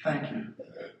 Thank you.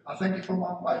 I thank you for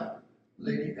my wife,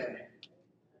 Lady A.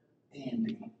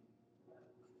 Andy.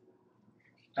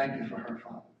 Thank you for her,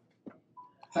 Father.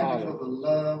 Thank you for the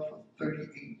love for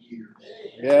 38 years.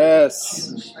 Yes. She's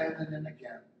been standing in the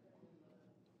gap.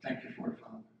 Thank you for her,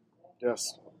 Father.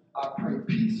 Yes. I pray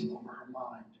peace over her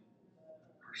mind,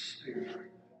 her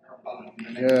spirit, her body.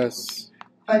 Yes.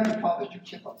 Thank you, Father, that you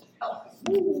keep us healthy.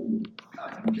 Woo.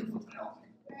 God, you keep us healthy.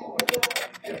 Lord,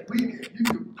 if you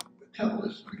could tell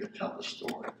this, we could tell the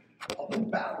story of the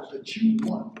battles that you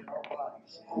won in our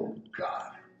bodies. Oh,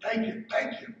 God, thank you.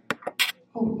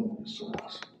 Oh, Lord, you're so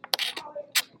awesome.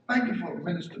 Thank you for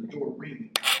Minister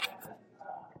Doreen,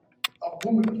 a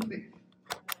woman of faith.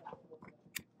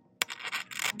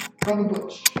 Brother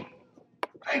Butch,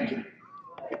 thank you.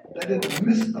 They didn't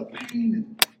miss the pain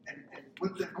and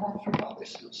what they're going through while they're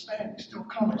still standing, still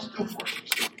coming, still worshiping,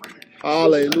 still praying.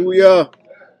 Hallelujah.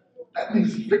 That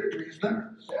means victory is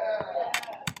theirs.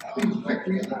 That means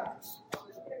victory is theirs.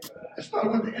 That's not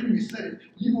what the enemy said.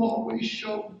 You always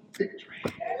show victory.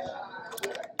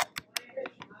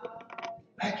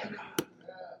 Thank you, God.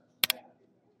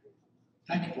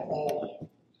 Thank you for all.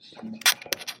 In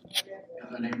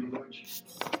the name of the Lord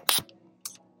Jesus.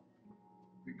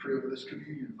 We pray over this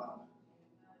communion, Father.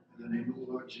 In the name of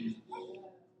the Lord Jesus.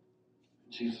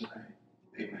 In Jesus' name.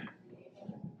 Amen.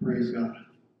 Praise God.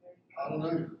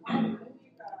 Hallelujah. I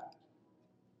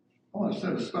want to say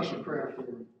a special prayer for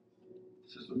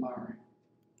Sister Mari.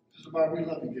 Sister Mari, we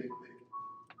love you, baby.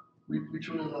 We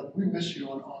truly love you. We miss you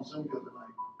on Zoom the other night.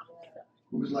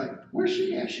 It was like, where's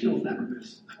she at? She'll never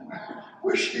miss.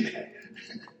 Where's she at?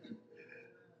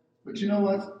 But you know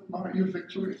what, Mari, you're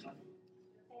victorious, honey.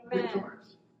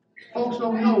 Victorious. Folks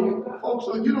don't know.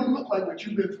 You don't look like what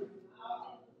you've been through.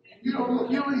 You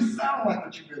don't even sound like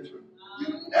what you've been through. You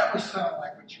never sound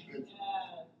like what you've been through.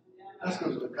 That's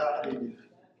because of the God in you.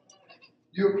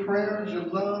 Your prayers, your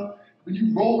love, when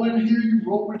you roll in here, you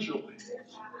roll with joy.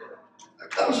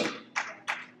 Don't you?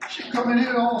 She come in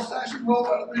here all sad, she roll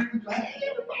out of bed with joy. Hey,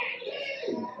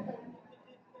 everybody.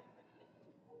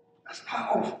 That's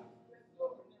powerful.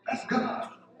 That's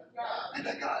God. Ain't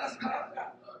that God? That's God.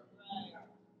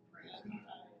 Praise God.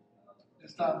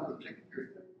 This time we're going to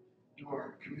do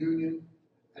our communion.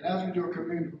 And as we do our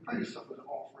communion, we pray yourself with an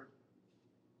offering.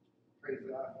 Praise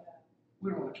God.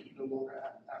 We don't want to keep you no longer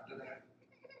after that.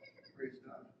 Praise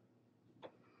God.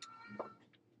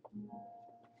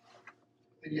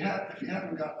 And if you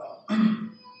haven't got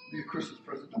me a Christmas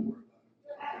present, don't worry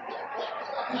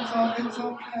about it. It's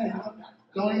okay.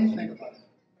 Don't even think about it.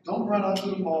 Don't run out to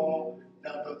the mall,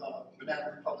 down to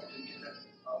Banana Republic and get that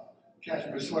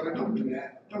cashmere sweater. Don't do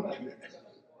that. Don't do that.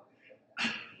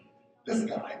 This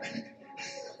guy.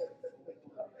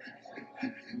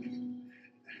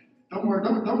 Don't worry.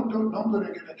 Don't go there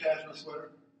and get that cashmere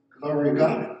sweater because I already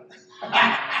got it.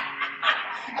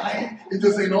 It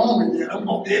just ain't on me yet. I'm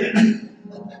gonna get it.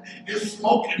 It's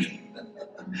smoking.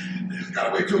 You just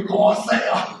gotta wait till it go on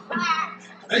sale.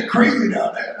 They crazy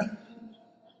down there.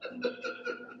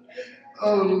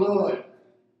 Oh Lord,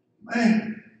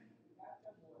 man.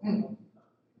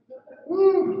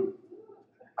 Woo.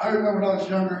 I remember when I was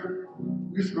younger,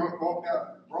 we used to walk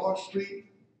down Broad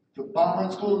Street to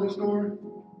Bonds clothing store and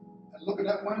look at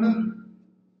that window.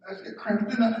 I used to get cramps.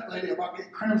 Then that lady about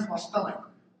get cramps in my stomach.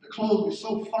 The clothes were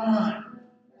so fine,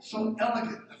 so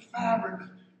elegant, the fabric.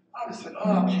 I just said,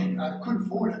 oh, I couldn't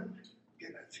afford it.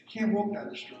 I can't walk down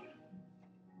the street.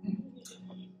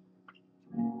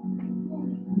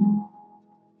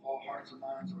 All hearts and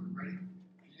minds are ready.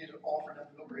 If you need an offering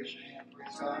envelope, raise your hand.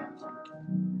 Praise God.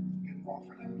 Get an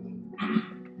offering envelope.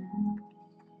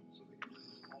 So we can do this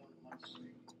all at once.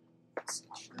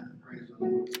 Praise the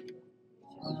Lord.